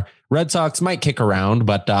usually are. Red Sox might kick around,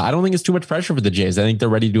 but I don't think it's too much pressure for the Jays. I think they're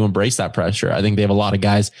ready to embrace that pressure. I think they have a lot of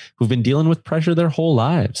guys who've been dealing with pressure their whole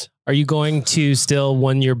lives. Are you going to still,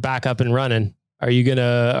 when you're back up and running, are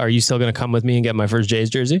you still going to come with me and get my first Jays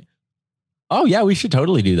jersey? Oh yeah, we should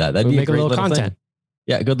totally do that. That'd be make a little content. Thing.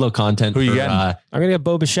 Yeah, good little content. Who you getting? I'm going to get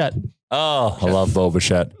Bo Bichette. Oh, I love Bo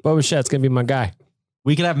Bichette. Bo Bichette's going to be my guy.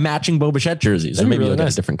 We could have matching Bo Bichette jerseys, or maybe really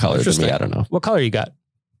nice. A different color than me. I don't know. What color you got?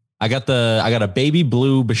 I got a baby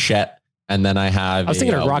blue Bichette, and then I was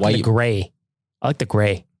thinking of rocking the gray. I like the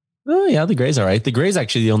gray. Oh yeah, the gray's all right. The gray's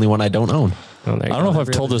actually the only one I don't own. I don't know if I've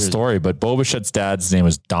told this story, but Bo Bichette's dad's name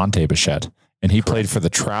was Dante Bichette. And he played for the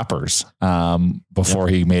Trappers before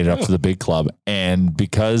he made it up to the big club. And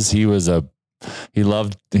because he loved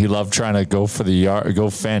trying to go for the yard,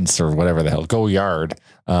 go fence or whatever the hell, go yard.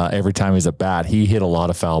 Every time he's at bat, he hit a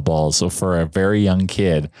lot of foul balls. So for a very young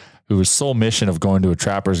kid whose sole mission of going to a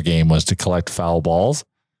Trappers game was to collect foul balls.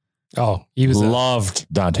 Oh, he was loved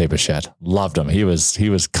Dante Bichette. Loved him. He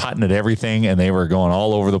was cutting at everything, and they were going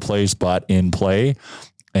all over the place, but in play.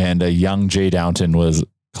 And a young Jay Downton was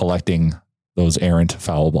collecting those errant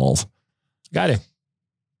foul balls. Got it.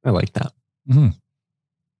 I like that.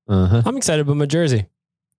 Mm-hmm. I'm excited about my jersey.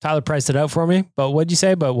 Tyler priced it out for me, but what'd you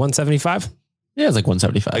say? About 175? Yeah, it's like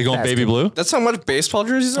 175. Are you going baby blue? That's how much baseball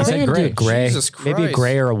jerseys are? I think gray. Gray. Jesus Christ. Maybe a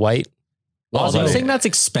gray or a white. Are you saying that's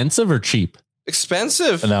expensive or cheap?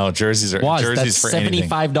 Expensive. No, jerseys are jerseys that's for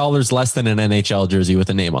 $75 less than an NHL jersey with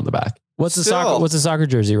a name on the back. What's the soccer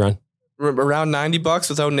jersey run? Around $90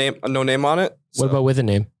 without no name on it. So. What about with a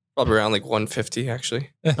name? Probably around like 150 actually.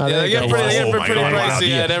 They get pretty pricey.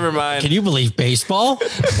 Yeah, never mind. Can you believe baseball?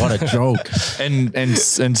 What a joke. And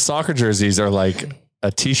soccer jerseys are like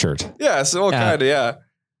a t-shirt. Yeah, so kind of, yeah.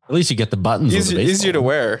 At least you get the buttons. Easier to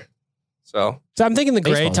wear. So I'm thinking the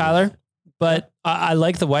gray, Tyler, but I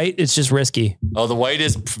like the white. It's just risky. Oh, the white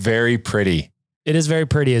is very pretty. It is very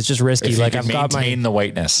pretty. It's just risky. Like I've got the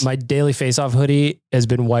whiteness. My daily face-off hoodie has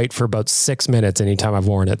been white for about 6 minutes anytime I've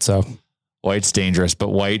worn it. So white's dangerous, but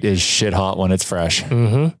white is shit hot when it's fresh.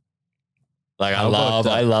 Mm-hmm. Like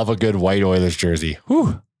I love a good white Oilers jersey.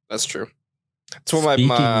 Whew. That's true. That's what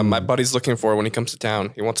my buddy's looking for when he comes to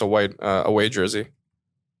town. He wants a white away jersey.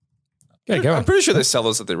 I'm pretty sure they sell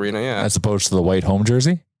those at the arena. Yeah, as opposed to the white home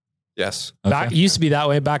jersey. Yes, it used to be that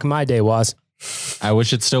way back in my day. I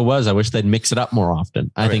wish it still was. I wish they'd mix it up more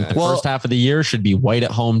often. I think the first half of the year should be white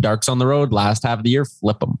at home, darks on the road. Last half of the year,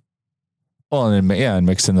 flip them. Well, and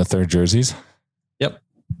mix in the third jerseys. Yep.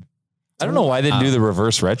 I don't know why they didn't do the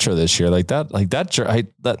reverse retro this year. There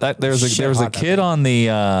was a kid on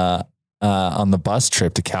the bus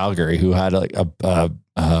trip to Calgary who had like a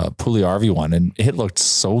Pugliarvi one, and it looked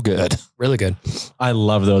so good. Really good. I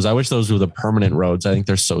love those. I wish those were the permanent roads. I think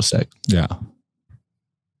they're so sick. Yeah.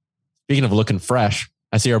 Speaking of looking fresh,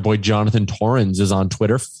 I see our boy Jonathan Torrens is on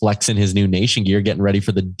Twitter flexing his new Nation gear, getting ready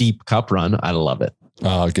for the Deep Cup run. I love it.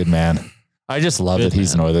 Oh, good man. I just love that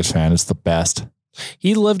he's an Oilers fan. It's the best.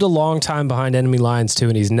 He lived a long time behind enemy lines too,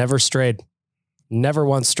 and he's never strayed. Never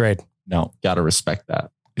once strayed. No. Got to respect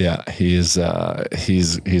that. Yeah, he's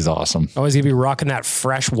awesome. Always gonna be rocking that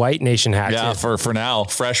fresh white Nation hat. Yeah, for now.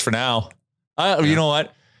 Fresh for now. You know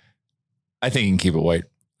what? I think you can keep it white.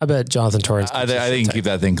 I bet Jonathan Torrens. I think you can keep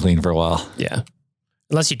that thing clean for a while. Yeah.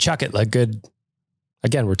 Unless you chuck it like good.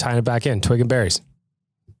 Again, we're tying it back in. Twig and berries.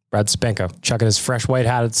 Brad Spanko chucking his fresh white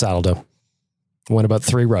hat at Saddle Dome. Went about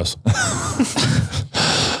 3 rows.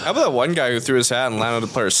 How about that one guy who threw his hat and landed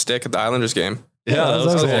a player's stick at the Islanders game? Yeah, that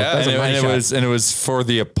was cool. And it was for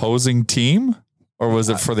the opposing team, or was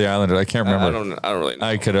it for the Islanders? I can't remember. I don't really know.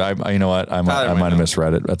 You know what? I might have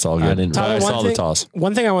misread it. That's all good. I saw the toss.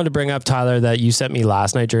 One thing I wanted to bring up, Tyler, that you sent me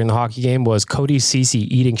last night during the hockey game was Cody Ceci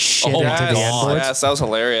eating shit into the end boards. Yes, that was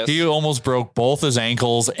hilarious. He almost broke both his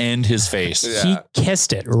ankles and his face. Yeah. He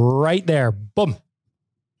kissed it right there. Boom.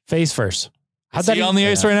 Face first. Is he on the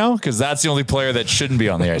ice right now? Because that's the only player that shouldn't be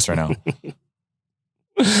on the ice right now.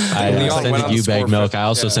 I sent it to you, Bag Milk. I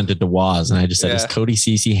also sent it to Waz, and I just said, is Cody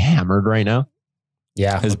Ceci hammered right now?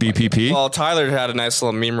 Yeah. His BPP. Well, Tyler had a nice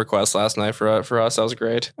little meme request last night for us. That was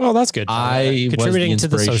great. Oh, that's good. I contributing was the inspiration to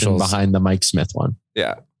the socials behind the Mike Smith one.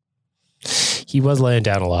 Yeah. He was laying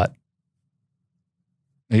down a lot.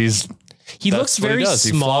 He looks very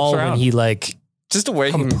small when he like just the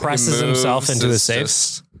way compresses he moves, himself into a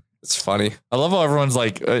safe. It's funny. I love how everyone's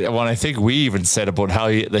like, when I think we even said about how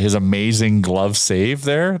his amazing glove save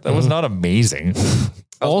there, that was not amazing.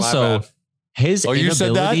 Also, his inability. You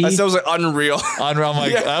said that? I said it was like unreal. Unreal. I'm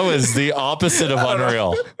like, that was the opposite of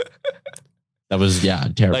unreal. That was,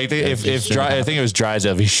 terrible. Like I think it was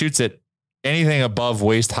Drysdale. If he shoots it anything above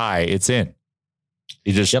waist high, it's in.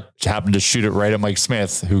 He just happened to shoot it right at Mike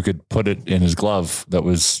Smith, who could put it in his glove that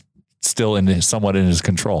was still somewhat in his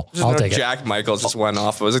control. I'll take Jack Michaels just went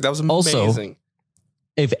off. I was like, that was amazing. Also,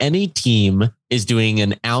 if any team is doing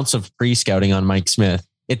an ounce of pre-scouting on Mike Smith,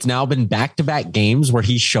 it's now been back-to-back games where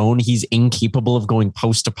he's shown he's incapable of going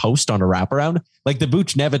post-to-post on a wraparound. Like the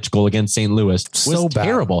Buchnevich goal against St. Louis was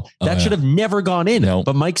terrible. That should have never gone in. No.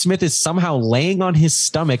 But Mike Smith is somehow laying on his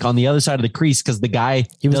stomach on the other side of the crease because the guy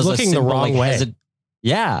he was looking the wrong way.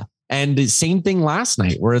 And same thing last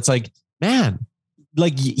night where it's like, man,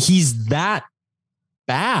 like he's that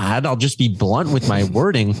bad. I'll just be blunt with my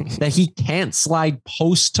wording that he can't slide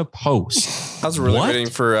post to post. I was really waiting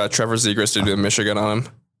for Trevor Zegras to do Michigan on him.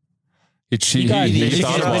 He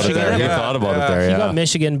thought about it there. He thought about it there. He got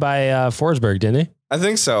Michigan by Forsberg, didn't he? I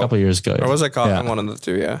think so. A couple years ago. Or was I caught on one of the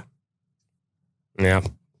two? Yeah. Yeah.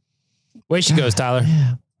 Way she goes, Tyler.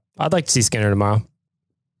 I'd like to see Skinner tomorrow.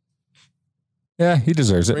 Yeah, he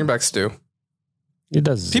deserves it. Bring back Stu. He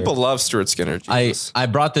does. People love Stuart Skinner. Jesus. I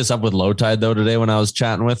brought this up with Low Tide though today when I was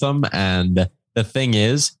chatting with him, and the thing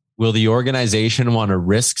is, will the organization want to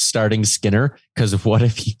risk starting Skinner? Because what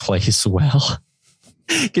if he plays well?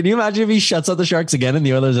 Can you imagine if he shuts out the Sharks again and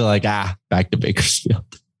the Oilers are like, back to Bakersfield?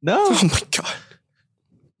 No. Oh my God.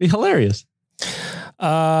 Be hilarious.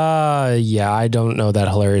 Yeah, I don't know that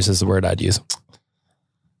hilarious is the word I'd use.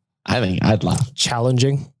 I think I'd laugh.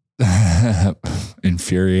 Challenging.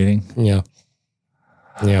 Infuriating. Yeah.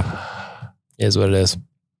 Is what it is.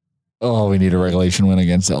 Oh, we need a regulation win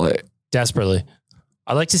against LA. Desperately.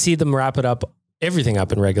 I'd like to see them wrap everything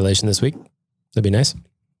up in regulation this week. That'd be nice.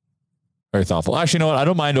 Very thoughtful. Actually, you know what? I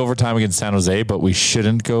don't mind overtime against San Jose, but we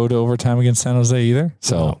shouldn't go to overtime against San Jose either.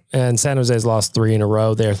 So, no. And San Jose's lost 3 in a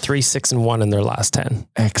row. They're 3-6-1 in their last 10.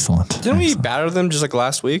 Excellent. Didn't we batter them just like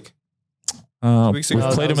last week? We've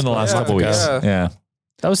played them in the last couple weeks. Yeah.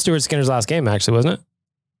 That was Stuart Skinner's last game, actually, wasn't it?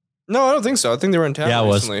 No, I don't think so. I think they were in town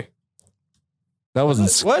recently. That wasn't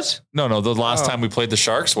what? No. The last time we played the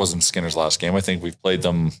Sharks wasn't Skinner's last game. I think we've played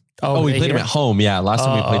them. We played them at home. Yeah, last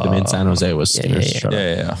time we played them in San Jose was Skinner's.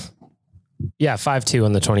 Yeah, 5-2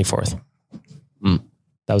 on the 24th.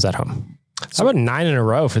 That was at home. How about 9 in a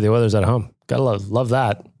row for the Oilers at home? Gotta love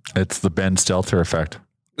that. It's the Ben Stelter effect.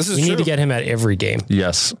 We need to get him at every game.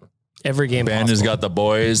 Yes, every game. Ben has got the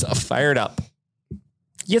boys fired up.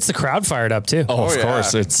 He gets the crowd fired up too. Oh, of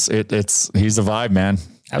course. It's he's a vibe, man.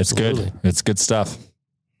 Absolutely. It's good. It's good stuff.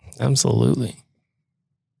 Absolutely.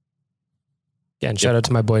 Again, shout out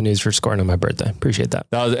to my boy Nuge for scoring on my birthday. Appreciate that.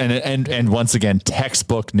 That was, and once again,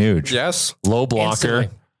 textbook Nuge. Yes. Low blocker.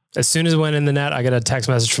 Instantly. As soon as it went in the net, I got a text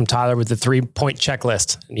message from Tyler with the 3-point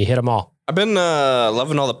checklist, and you hit them all. I've been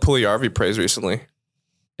loving all the Puljujarvi praise recently.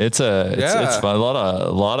 It's fun.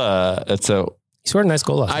 He scored a nice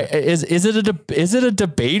goal last night. Is it a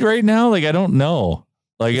debate right now? Like, I don't know.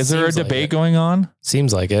 Like, is there a debate going on?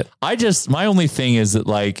 Seems like it. My only thing is that,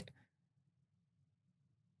 like,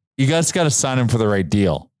 you guys got to sign him for the right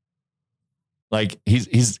deal. Like,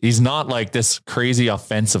 he's not like this crazy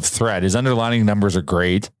offensive threat. His underlining numbers are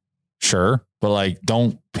great, sure, but like,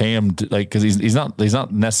 don't pay him because he's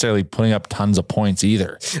not necessarily putting up tons of points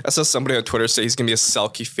either. I saw somebody on Twitter say he's gonna be a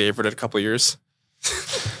Selke favorite in a couple of years.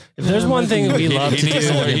 If there's one thing we love to do,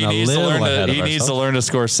 he needs to learn to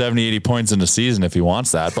score 70, 80 points in a season if he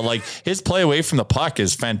wants that. But like, his play away from the puck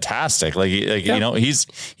is fantastic. You know, he's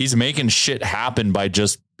making shit happen by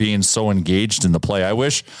just being so engaged in the play. I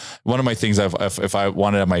wish one of my things if I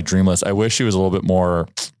wanted to have my dream list, I wish he was a little bit more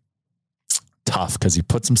tough because he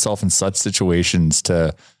puts himself in such situations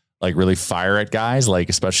to like really fire at guys, like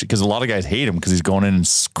especially because a lot of guys hate him because he's going in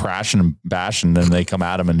and crashing and bashing, and they come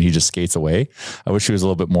at him and he just skates away. I wish he was a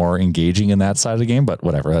little bit more engaging in that side of the game, but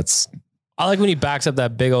whatever. I like when he backs up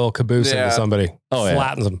that big old caboose into somebody.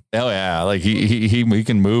 Flattens them. Oh yeah, like he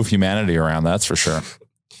can move humanity around. That's for sure.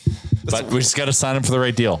 But we just got to sign him for the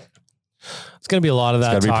right deal. It's going to be a lot of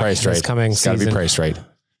that. It's got to be priced right. Coming. It's got to be priced right.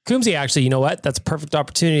 Coombsy, actually, you know what? That's a perfect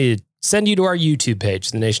opportunity to send you to our YouTube page,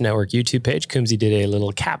 the Nation Network YouTube page. Coombsy did a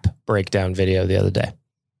little cap breakdown video the other day.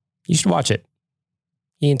 You should watch it.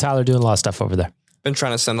 He and Tyler doing a lot of stuff over there. Been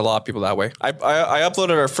trying to send a lot of people that way. I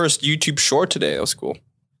uploaded our first YouTube short today. That was cool.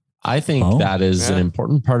 I think that is an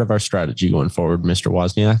important part of our strategy going forward, Mr.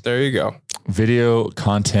 Wozniak. There you go. Video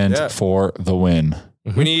content for the win.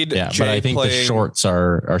 We need Jay but I think the shorts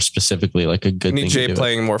are specifically like a good thing. We need Jay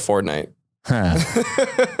playing more Fortnite.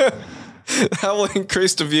 That will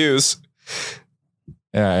increase the views.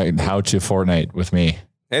 Yeah, how to Fortnite with me.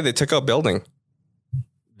 Hey, they took out building.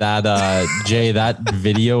 That Jay, that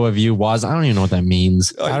video of you I don't even know what that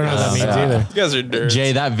means. I don't know what that means either. You guys are nerds.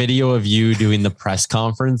 Jay, that video of you doing the press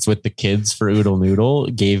conference with the kids for Oodle Noodle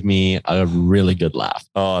gave me a really good laugh.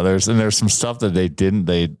 Oh, there's some stuff that they didn't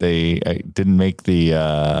make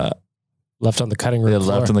the left on the cutting room.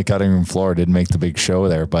 Left on the cutting room floor. Didn't make the big show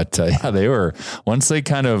there, but they were, once they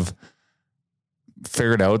kind of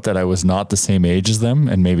figured out that I was not the same age as them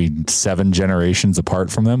and maybe 7 generations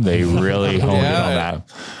apart from them, they really honed in on that.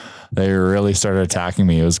 They really started attacking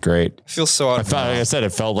me. It was great. I feel so like I said,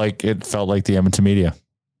 it felt like the Edmonton media.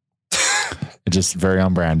 It just very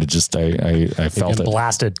on brand. It just I felt it.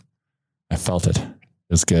 Blasted. I felt it. It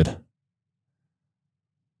was good.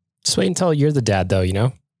 Just wait until you're the dad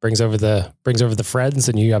though, brings over the friends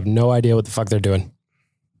and you have no idea what the fuck they're doing.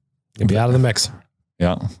 You'll be out of the mix.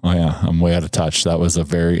 Yeah. Oh yeah. I'm way out of touch. That was a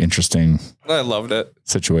very interesting. I loved it.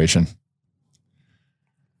 Situation.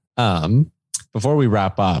 Before we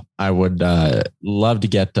wrap up, I would love to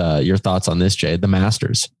get your thoughts on this, Jay. The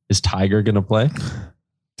Masters. Is Tiger going to play?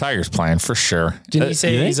 Tiger's playing for sure. Didn't he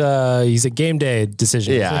say he's a game day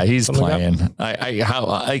decision? Yeah, he's playing.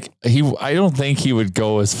 Like I don't think he would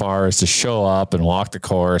go as far as to show up and walk the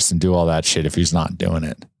course and do all that shit if he's not doing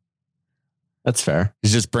it. That's fair.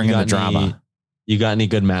 He's just bringing the drama. You got any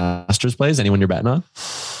good Masters plays? Anyone you're betting on?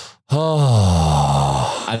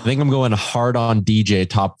 Oh, I think I'm going hard on DJ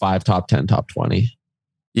top 5, top 10, top 20.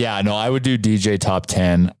 Yeah, no, I would do DJ top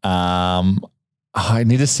 10. I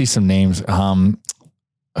need to see some names. The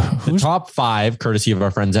top 5, courtesy of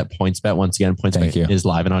our friends at PointsBet. Once again, PointsBet is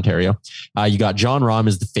live in Ontario. You got Jon Rahm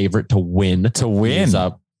is the favorite to win. He's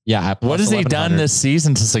up. Yeah. What has he done this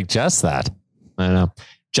season to suggest that? I don't know.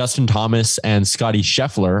 Justin Thomas and Scotty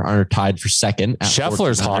Scheffler are tied for second.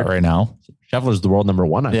 Scheffler's hot right now. Scheffler's the world number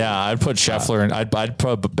 1. I'd put Scheffler and I'd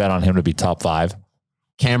put bet on him to be top 5.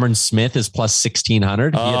 Cameron Smith is plus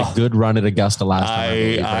 1,600. He had a good run at Augusta last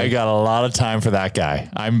time. I got a lot of time for that guy.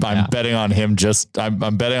 I'm betting on him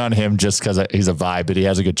I'm betting on him just because he's a vibe, but he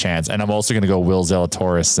has a good chance. And I'm also going to go Will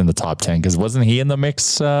Zalatoris in the top 10 because wasn't he in the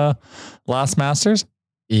mix last Masters?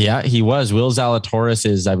 Yeah, he was. Will Zalatoris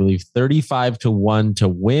is, I believe, 35 to 1 to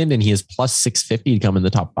win, and he is plus 650 to come in the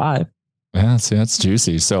top 5. Yeah, see, that's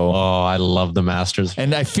juicy. So, I love the Masters,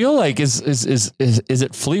 and I feel like is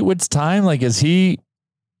it Fleetwood's time? Like, is he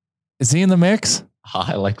in the mix?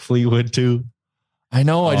 I like Fleetwood too. I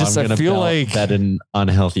know. I feel like bet an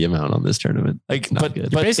unhealthy amount on this tournament. Like, but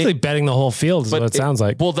basically betting the whole field is what it sounds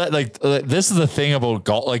like. Well, this is the thing about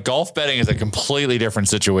golf. Like, golf betting is a completely different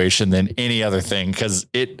situation than any other thing because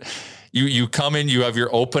you come in, you have your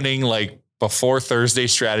opening like before Thursday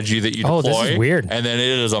strategy that you deploy. Oh, this is weird. And then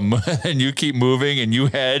it is and you keep moving and you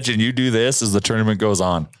hedge and you do this as the tournament goes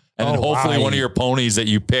on. And then hopefully one of your ponies that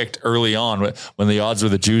you picked early on when the odds were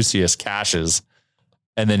the juiciest cashes.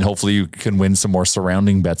 And then hopefully you can win some more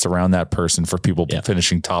surrounding bets around that person for people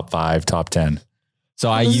finishing top 5, top 10. So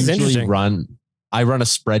I usually run a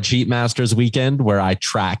spreadsheet Masters weekend where I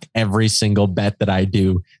track every single bet that I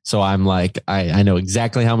do. So I'm like, I know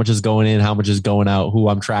exactly how much is going in, how much is going out, who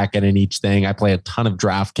I'm tracking in each thing. I play a ton of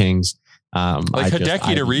DraftKings. Like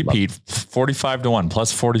Hideki to repeat 45 to 1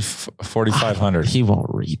 plus 4,500. He won't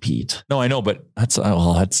repeat. No, I know, but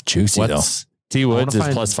that's juicy though. T Woods is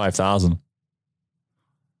plus 5,000.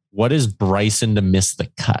 What is Bryson to miss the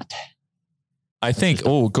cut? I think,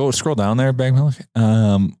 go scroll down there, Bagmilk.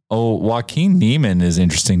 Joaquin Niemann is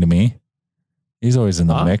interesting to me. He's always in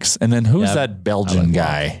the mix. And then who's that Belgian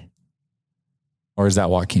guy? Or is that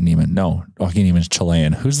Joaquin Niemann? No, Joaquin Niemann's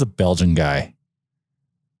Chilean. Who's the Belgian guy?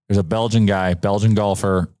 There's a Belgian guy, Belgian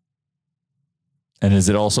golfer. And is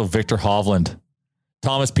it also Victor Hovland?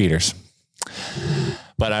 Thomas Pieters.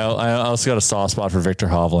 But I also got a soft spot for Victor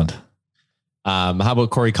Hovland. How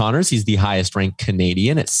about Corey Connors? He's the highest ranked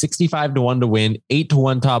Canadian at 65 to 1 to win, 8 to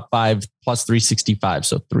 1 top 5, plus 365.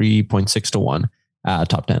 So 3.6 to 1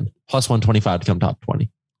 top 10, plus 125 to come top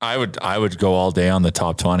 20. I would go all day on the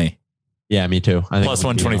top 20. Yeah, me too. I think plus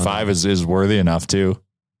 125 is worthy enough too.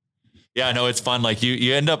 Yeah, no, it's fun. Like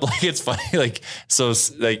you end up like, it's funny. Like, so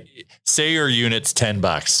like say your unit's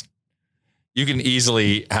 $10. you can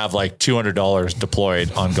easily have like $200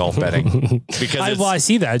 deployed on golf betting because I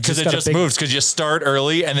see that because it just moves because you start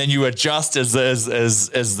early and then you adjust as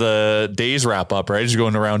the days wrap up, right? As you go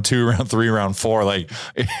into round 2, round 3, round 4. Like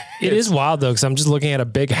it is wild though, because I'm just looking at a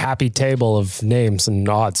big happy table of names and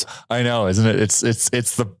odds. I know, isn't it?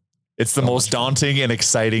 It's the most daunting and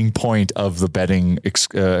exciting point of the betting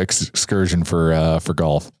excursion for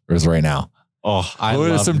golf is right now. Oh, I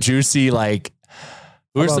love some juicy like.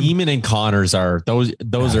 Eamon and Connors are those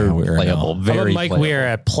are playable. Very Mike playable. Weir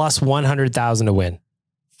at plus 100,000 to win.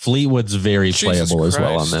 Fleetwood's very playable as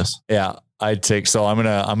well on this. Yeah, I'd take. So I'm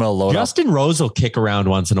gonna load Justin up. Rose will kick around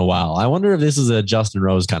once in a while. I wonder if this is a Justin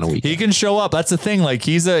Rose kind of week. He can show up. That's the thing. Like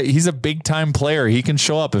he's a big time player. He can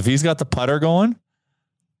show up if he's got the putter going.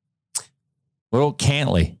 Little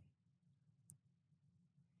Cantley.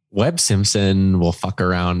 Webb Simpson will fuck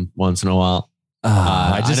around once in a while.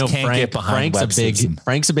 I just can't get behind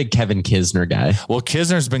Frank's a big Kevin Kisner guy. Well,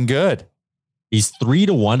 Kisner's been good. He's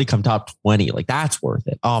 3-1 to come top 20. Like that's worth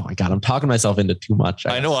it. Oh my God. I'm talking myself into too much.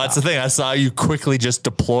 I know that's the thing. I saw you quickly just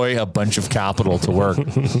deploy a bunch of capital to work,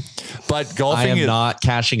 but golfing I am not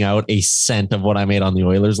cashing out a cent of what I made on the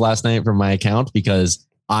Oilers last night from my account because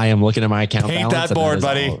I am looking at my account. Paint that board,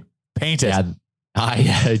 buddy. Paint it. Yeah,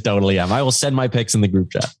 I totally am. I will send my picks in the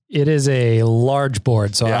group chat. It is a large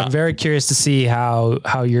board. So I'm very curious to see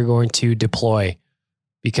how you're going to deploy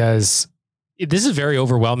because this is very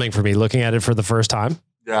overwhelming for me looking at it for the first time.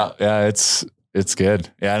 Yeah. Yeah. It's good.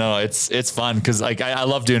 Yeah, no, it's fun. Cause like, I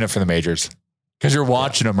love doing it for the majors because you're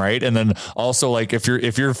watching them. Right. And then also like, if you're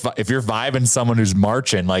vibing someone who's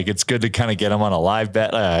marching, like it's good to kind of get them on a live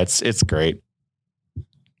bet. It's great.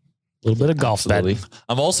 A little bit of golf betting.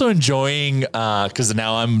 I'm also enjoying, because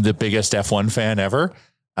now I'm the biggest F1 fan ever.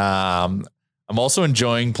 I'm also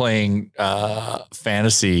enjoying playing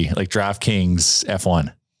fantasy, like DraftKings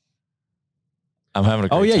F1. I'm having a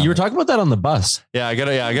great time. You were talking about that on the bus. Yeah, I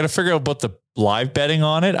gotta figure out about the live betting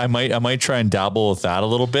on it. I might try and dabble with that a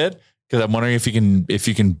little bit because I'm wondering if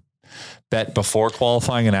you can bet before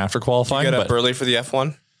qualifying and after qualifying. You get up early for the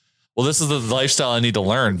F1. Well, this is the lifestyle I need to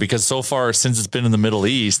learn because so far, since it's been in the Middle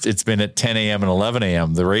East, it's been at 10 a.m. and 11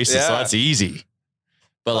 a.m. The races, so that's easy.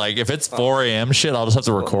 But like if it's 4 a.m. shit, I'll just have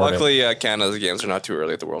to record it. Luckily, Canada's games are not too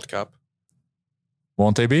early at the World Cup.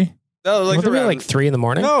 Won't they be? No, like they're like 3 a.m.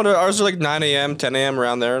 No, ours are like 9 a.m., 10 a.m.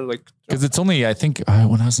 around there. Like because it's only, I think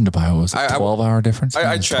when I was in Dubai, it was a 12-hour difference.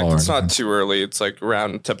 I checked. It's not too early. It's like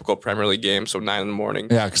around typical Premier League game, so 9 in the morning.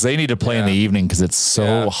 Yeah, because they need to play in the evening because it's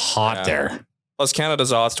so hot there. Plus,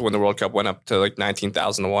 Canada's odds to win the World Cup went up to like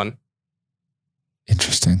 19,000 to 1.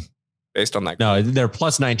 Interesting. Based on that. No, they're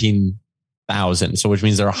plus 19,000. So which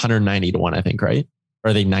means they're 190 to 1, I think, right? Or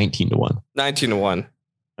are they 19 to 1? 19 to 1.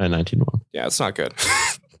 19 to 1. Yeah, it's not good.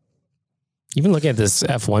 Even looking at this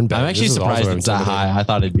F1 bet, I'm actually surprised it's that high. I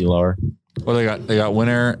thought it'd be lower. Well, they got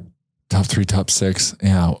winner, top 3, top 6.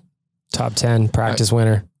 Yeah. Top 10 practice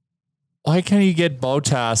winner. Why can't you get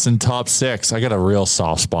Bottas in top 6? I got a real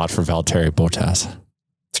soft spot for Valtteri Bottas.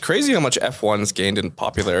 It's crazy how much F1's gained in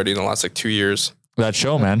popularity in the last like 2 years. That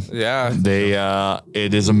show, man. Yeah.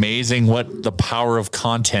 It is amazing what the power of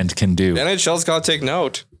content can do. The NHL's got to take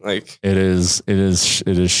note. Like it is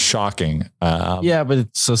shocking. Yeah, but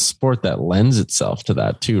it's a sport that lends itself to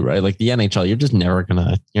that too, right? Like the NHL,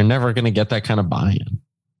 you're never gonna get that kind of buy-in.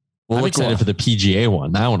 Well, I'm excited for the PGA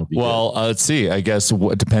one. That one will be good. Let's see. I guess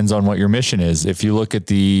it depends on what your mission is. If you look at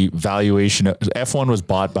the valuation, F1 was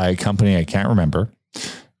bought by a company I can't remember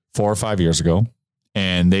 4 or 5 years ago,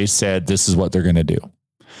 and they said this is what they're going to do.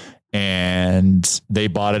 And they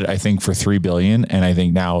bought it, I think, for $3 billion, and I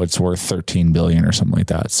think now it's worth $13 billion or something like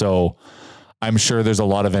that. So I'm sure there's a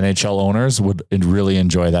lot of NHL owners would really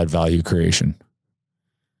enjoy that value creation.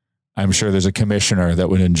 I'm sure there's a commissioner that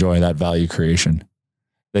would enjoy that value creation.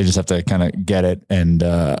 They just have to kind of get it and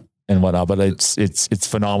whatnot. But it's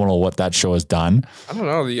phenomenal what that show has done. I don't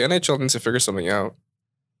know. The NHL needs to figure something out.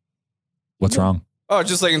 What's wrong? Oh,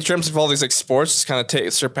 just like in terms of all these like sports, it's kind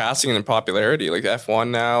of surpassing in popularity. Like F1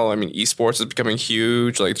 now. I mean, esports is becoming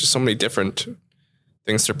huge. Like, there's so many different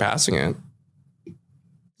things surpassing it.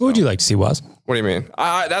 What would you like to see, Waz? What do you mean?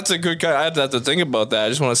 That's a good. I have to think about that. I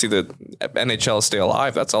just want to see the NHL stay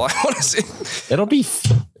alive. That's all I want to see. It'll be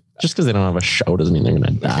just because they don't have a show doesn't mean they're going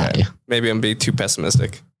to die. Okay. Maybe I'm being too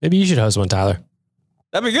pessimistic. Maybe you should host one, Tyler.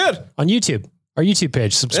 That'd be good on YouTube. Our YouTube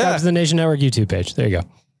page. Subscribe to the Nation Network YouTube page. There you go.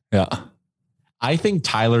 Yeah. I think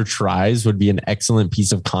Tyler Tries would be an excellent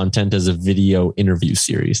piece of content as a video interview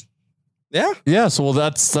series. Yeah. Yeah. So, well,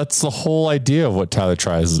 that's the whole idea of what Tyler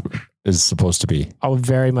Tries is supposed to be. I would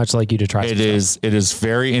very much like you to try. It is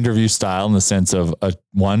very interview style in the sense of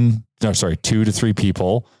 2 to 3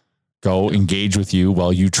 people go engage with you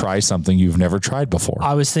while you try something you've never tried before.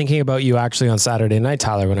 I was thinking about you actually on Saturday night,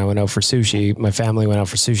 Tyler, when I went out for sushi. My family went out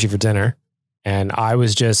for sushi for dinner. And I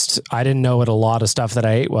didn't know what a lot of stuff that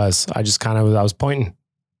I ate was. I was pointing.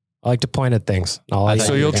 I like to point at things.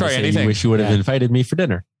 So you'll try anything. You wish you would have invited me for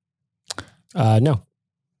dinner. No.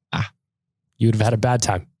 You would have had a bad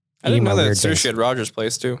time. I didn't know that sushi at Roger's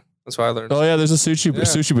place too. That's why I learned. Oh yeah, there's a sushi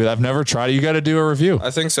booth. I've never tried it. You got to do a review.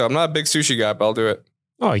 I think so. I'm not a big sushi guy, but I'll do it.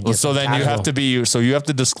 So then you have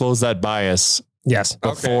to disclose that bias. Yes.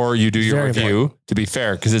 Before you do your review, important. To be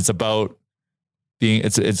fair, because it's about being,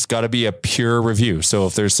 it's got to be a pure review. So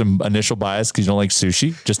if there's some initial bias because you don't like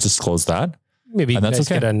sushi, just disclose that. Maybe that's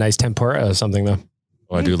okay. Get a nice tempura or something though.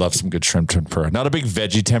 Oh, I do love some good shrimp tempura. Not a big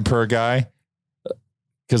veggie tempura guy.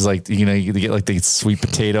 Because you get like the sweet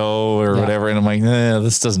potato or whatever. And I'm like,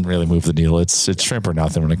 this doesn't really move the needle. It's shrimp or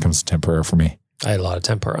nothing when it comes to tempura for me. I had a lot of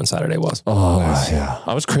tempura on Saturday. Yeah.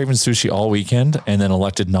 I was craving sushi all weekend and then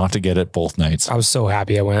elected not to get it both nights. I was so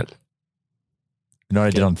happy I went. You know what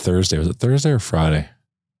I did on Thursday? Was it Thursday or Friday?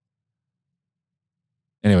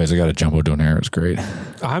 Anyways, I got a jumbo donair. It was great.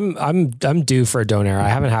 I'm due for a donair. I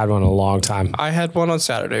haven't had one in a long time. I had one on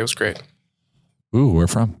Saturday. It was great. Ooh, where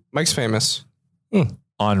from? Mike's Famous.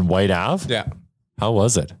 On White Ave? Yeah. How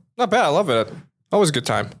was it? Not bad. I love it. Always a good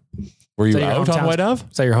time. Were you out on White Ave?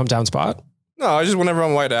 Is that your hometown spot? No, I just whenever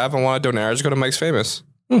I'm White Ave, I want a donair. I just go to Mike's Famous.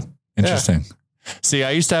 Interesting. Yeah. See,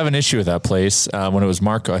 I used to have an issue with that place when it was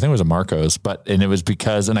Marco. I think it was a Marco's, and it was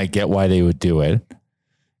because, and I get why they would do it.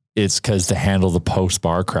 It's because to handle the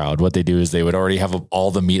post-bar crowd, what they do is they would already have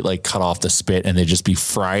all the meat like cut off the spit and they'd just be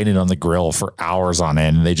frying it on the grill for hours on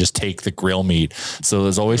end. And they just take the grill meat. So it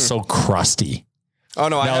was always so crusty. Oh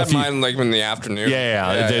no, I had mine like in the afternoon.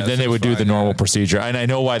 Then they would do the normal procedure. And I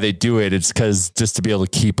know why they do it. It's because just to be able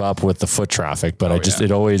to keep up with the foot traffic, but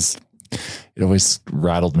it always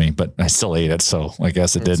rattled me, but I still ate it. So I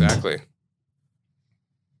guess it didn't. Exactly.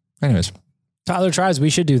 Anyways. Tyler tries. We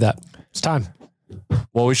should do that. It's time.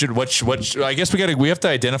 Well, we should, I guess we have to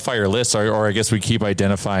identify our list or I guess we keep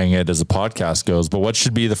identifying it as the podcast goes, but what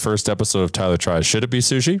should be the first episode of Tyler Tries? Should it be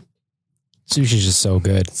sushi? Sushi's just so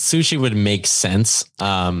good. Sushi would make sense.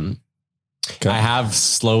 I have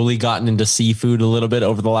slowly gotten into seafood a little bit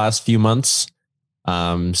over the last few months.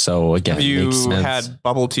 So again, have you had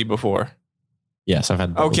bubble tea before? Yes, I've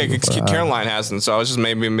had bubble tea before. Caroline hasn't, so I was just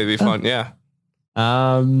maybe fun. Yeah.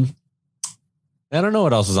 I don't know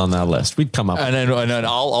what else is on that list. We'd come up. And then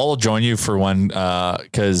I'll join you for one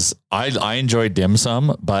because I enjoy dim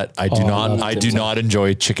sum, but I do not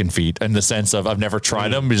enjoy chicken feet in the sense of I've never tried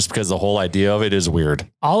them just because the whole idea of it is weird.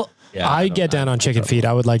 I get down on chicken feet.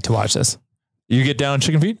 I would like to watch this. You get down on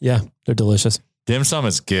chicken feet? Yeah, they're delicious. Dim sum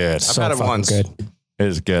is good. I've had it once. Good. It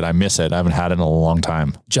is good. I miss it. I haven't had it in a long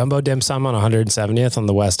time. Jumbo dim sum on 170th on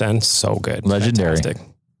the West End. So good. Legendary. Fantastic.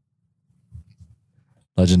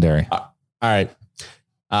 Legendary. All right.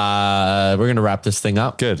 We're going to wrap this thing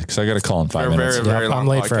up. Good, because I got a call in 5 minutes. Very long I'm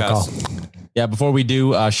late for a call. Yeah, before we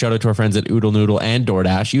do, shout out to our friends at Oodle Noodle and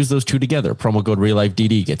DoorDash. Use those two together. Promo code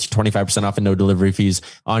RealLifeDD gets you 25% off and no delivery fees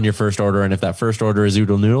on your first order. And if that first order is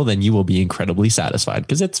Oodle Noodle, then you will be incredibly satisfied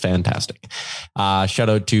because it's fantastic. Shout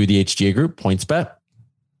out to the HGA Group, PointsBet,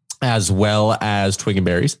 as well as Twig and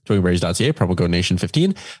Berries, twigandberries.ca, promo code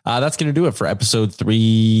Nation15. That's going to do it for episode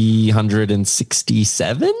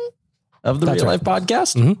 367 of the Real Life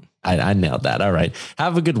Podcast. Mm-hmm. I nailed that. All right.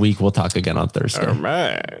 Have a good week. We'll talk again on Thursday. All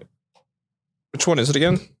right. Which one is it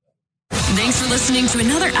again? Thanks for listening to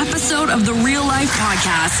another episode of the Real Life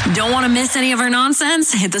Podcast. Don't want to miss any of our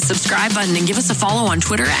nonsense? Hit the subscribe button and give us a follow on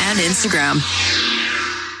Twitter and Instagram.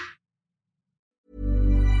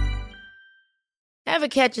 Ever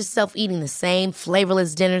catch yourself eating the same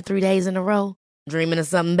flavorless dinner 3 days in a row? Dreaming of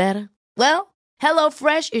something better? Well,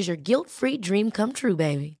 HelloFresh is your guilt-free dream come true,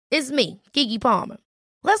 baby. It's me, Keke Palmer.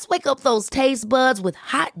 Let's wake up those taste buds with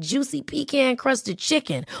hot, juicy pecan-crusted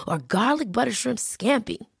chicken or garlic butter shrimp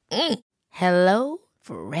scampi. Hello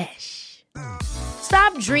Fresh.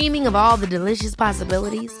 Stop dreaming of all the delicious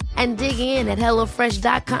possibilities and dig in at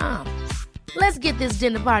HelloFresh.com. Let's get this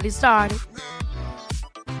dinner party started.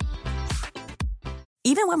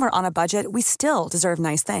 Even when we're on a budget, we still deserve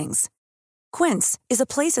nice things. Quince is a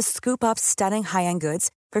place to scoop up stunning high-end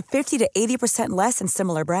goods for 50 to 80% less than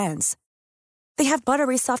similar brands. They have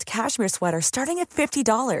buttery soft cashmere sweaters starting at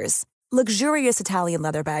 $50, luxurious Italian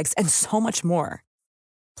leather bags, and so much more.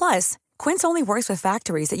 Plus, Quince only works with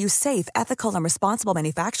factories that use safe, ethical, and responsible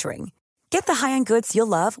manufacturing. Get the high-end goods you'll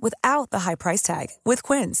love without the high price tag with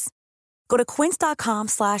Quince. Go to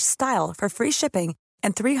quince.com/style for free shipping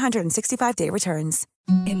and 365-day returns.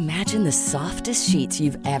 Imagine the softest sheets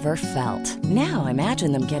you've ever felt. Now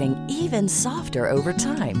imagine them getting even softer over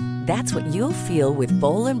time. That's what you'll feel with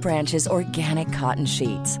Boll & Branch's organic cotton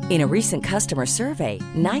sheets. In a recent customer survey,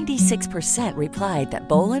 96% replied that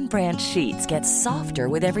Boll & Branch sheets get softer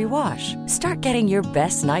with every wash. Start getting your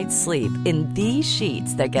best night's sleep in these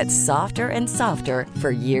sheets that get softer and softer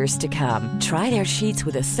for years to come. Try their sheets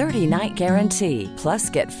with a 30-night guarantee.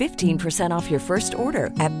 Plus, get 15% off your first order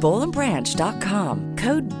at bollandbranch.com.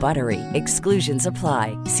 Code BUTTERY. Exclusions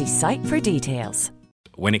apply. See site for details.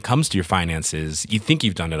 When it comes to your finances, you think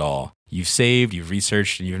you've done it all. You've saved, you've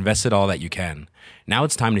researched, and you've invested all that you can. Now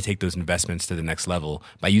it's time to take those investments to the next level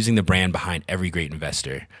by using the brand behind every great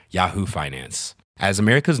investor, Yahoo Finance. As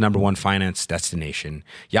America's #1 finance destination,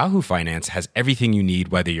 Yahoo Finance has everything you need,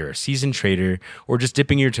 whether you're a seasoned trader or just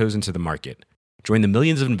dipping your toes into the market. Join the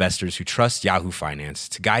millions of investors who trust Yahoo Finance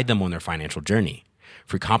to guide them on their financial journey.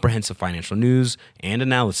 For comprehensive financial news and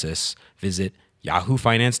analysis, visit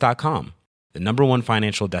yahoofinance.com. The #1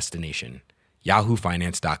 financial destination,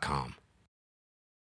 yahoofinance.com.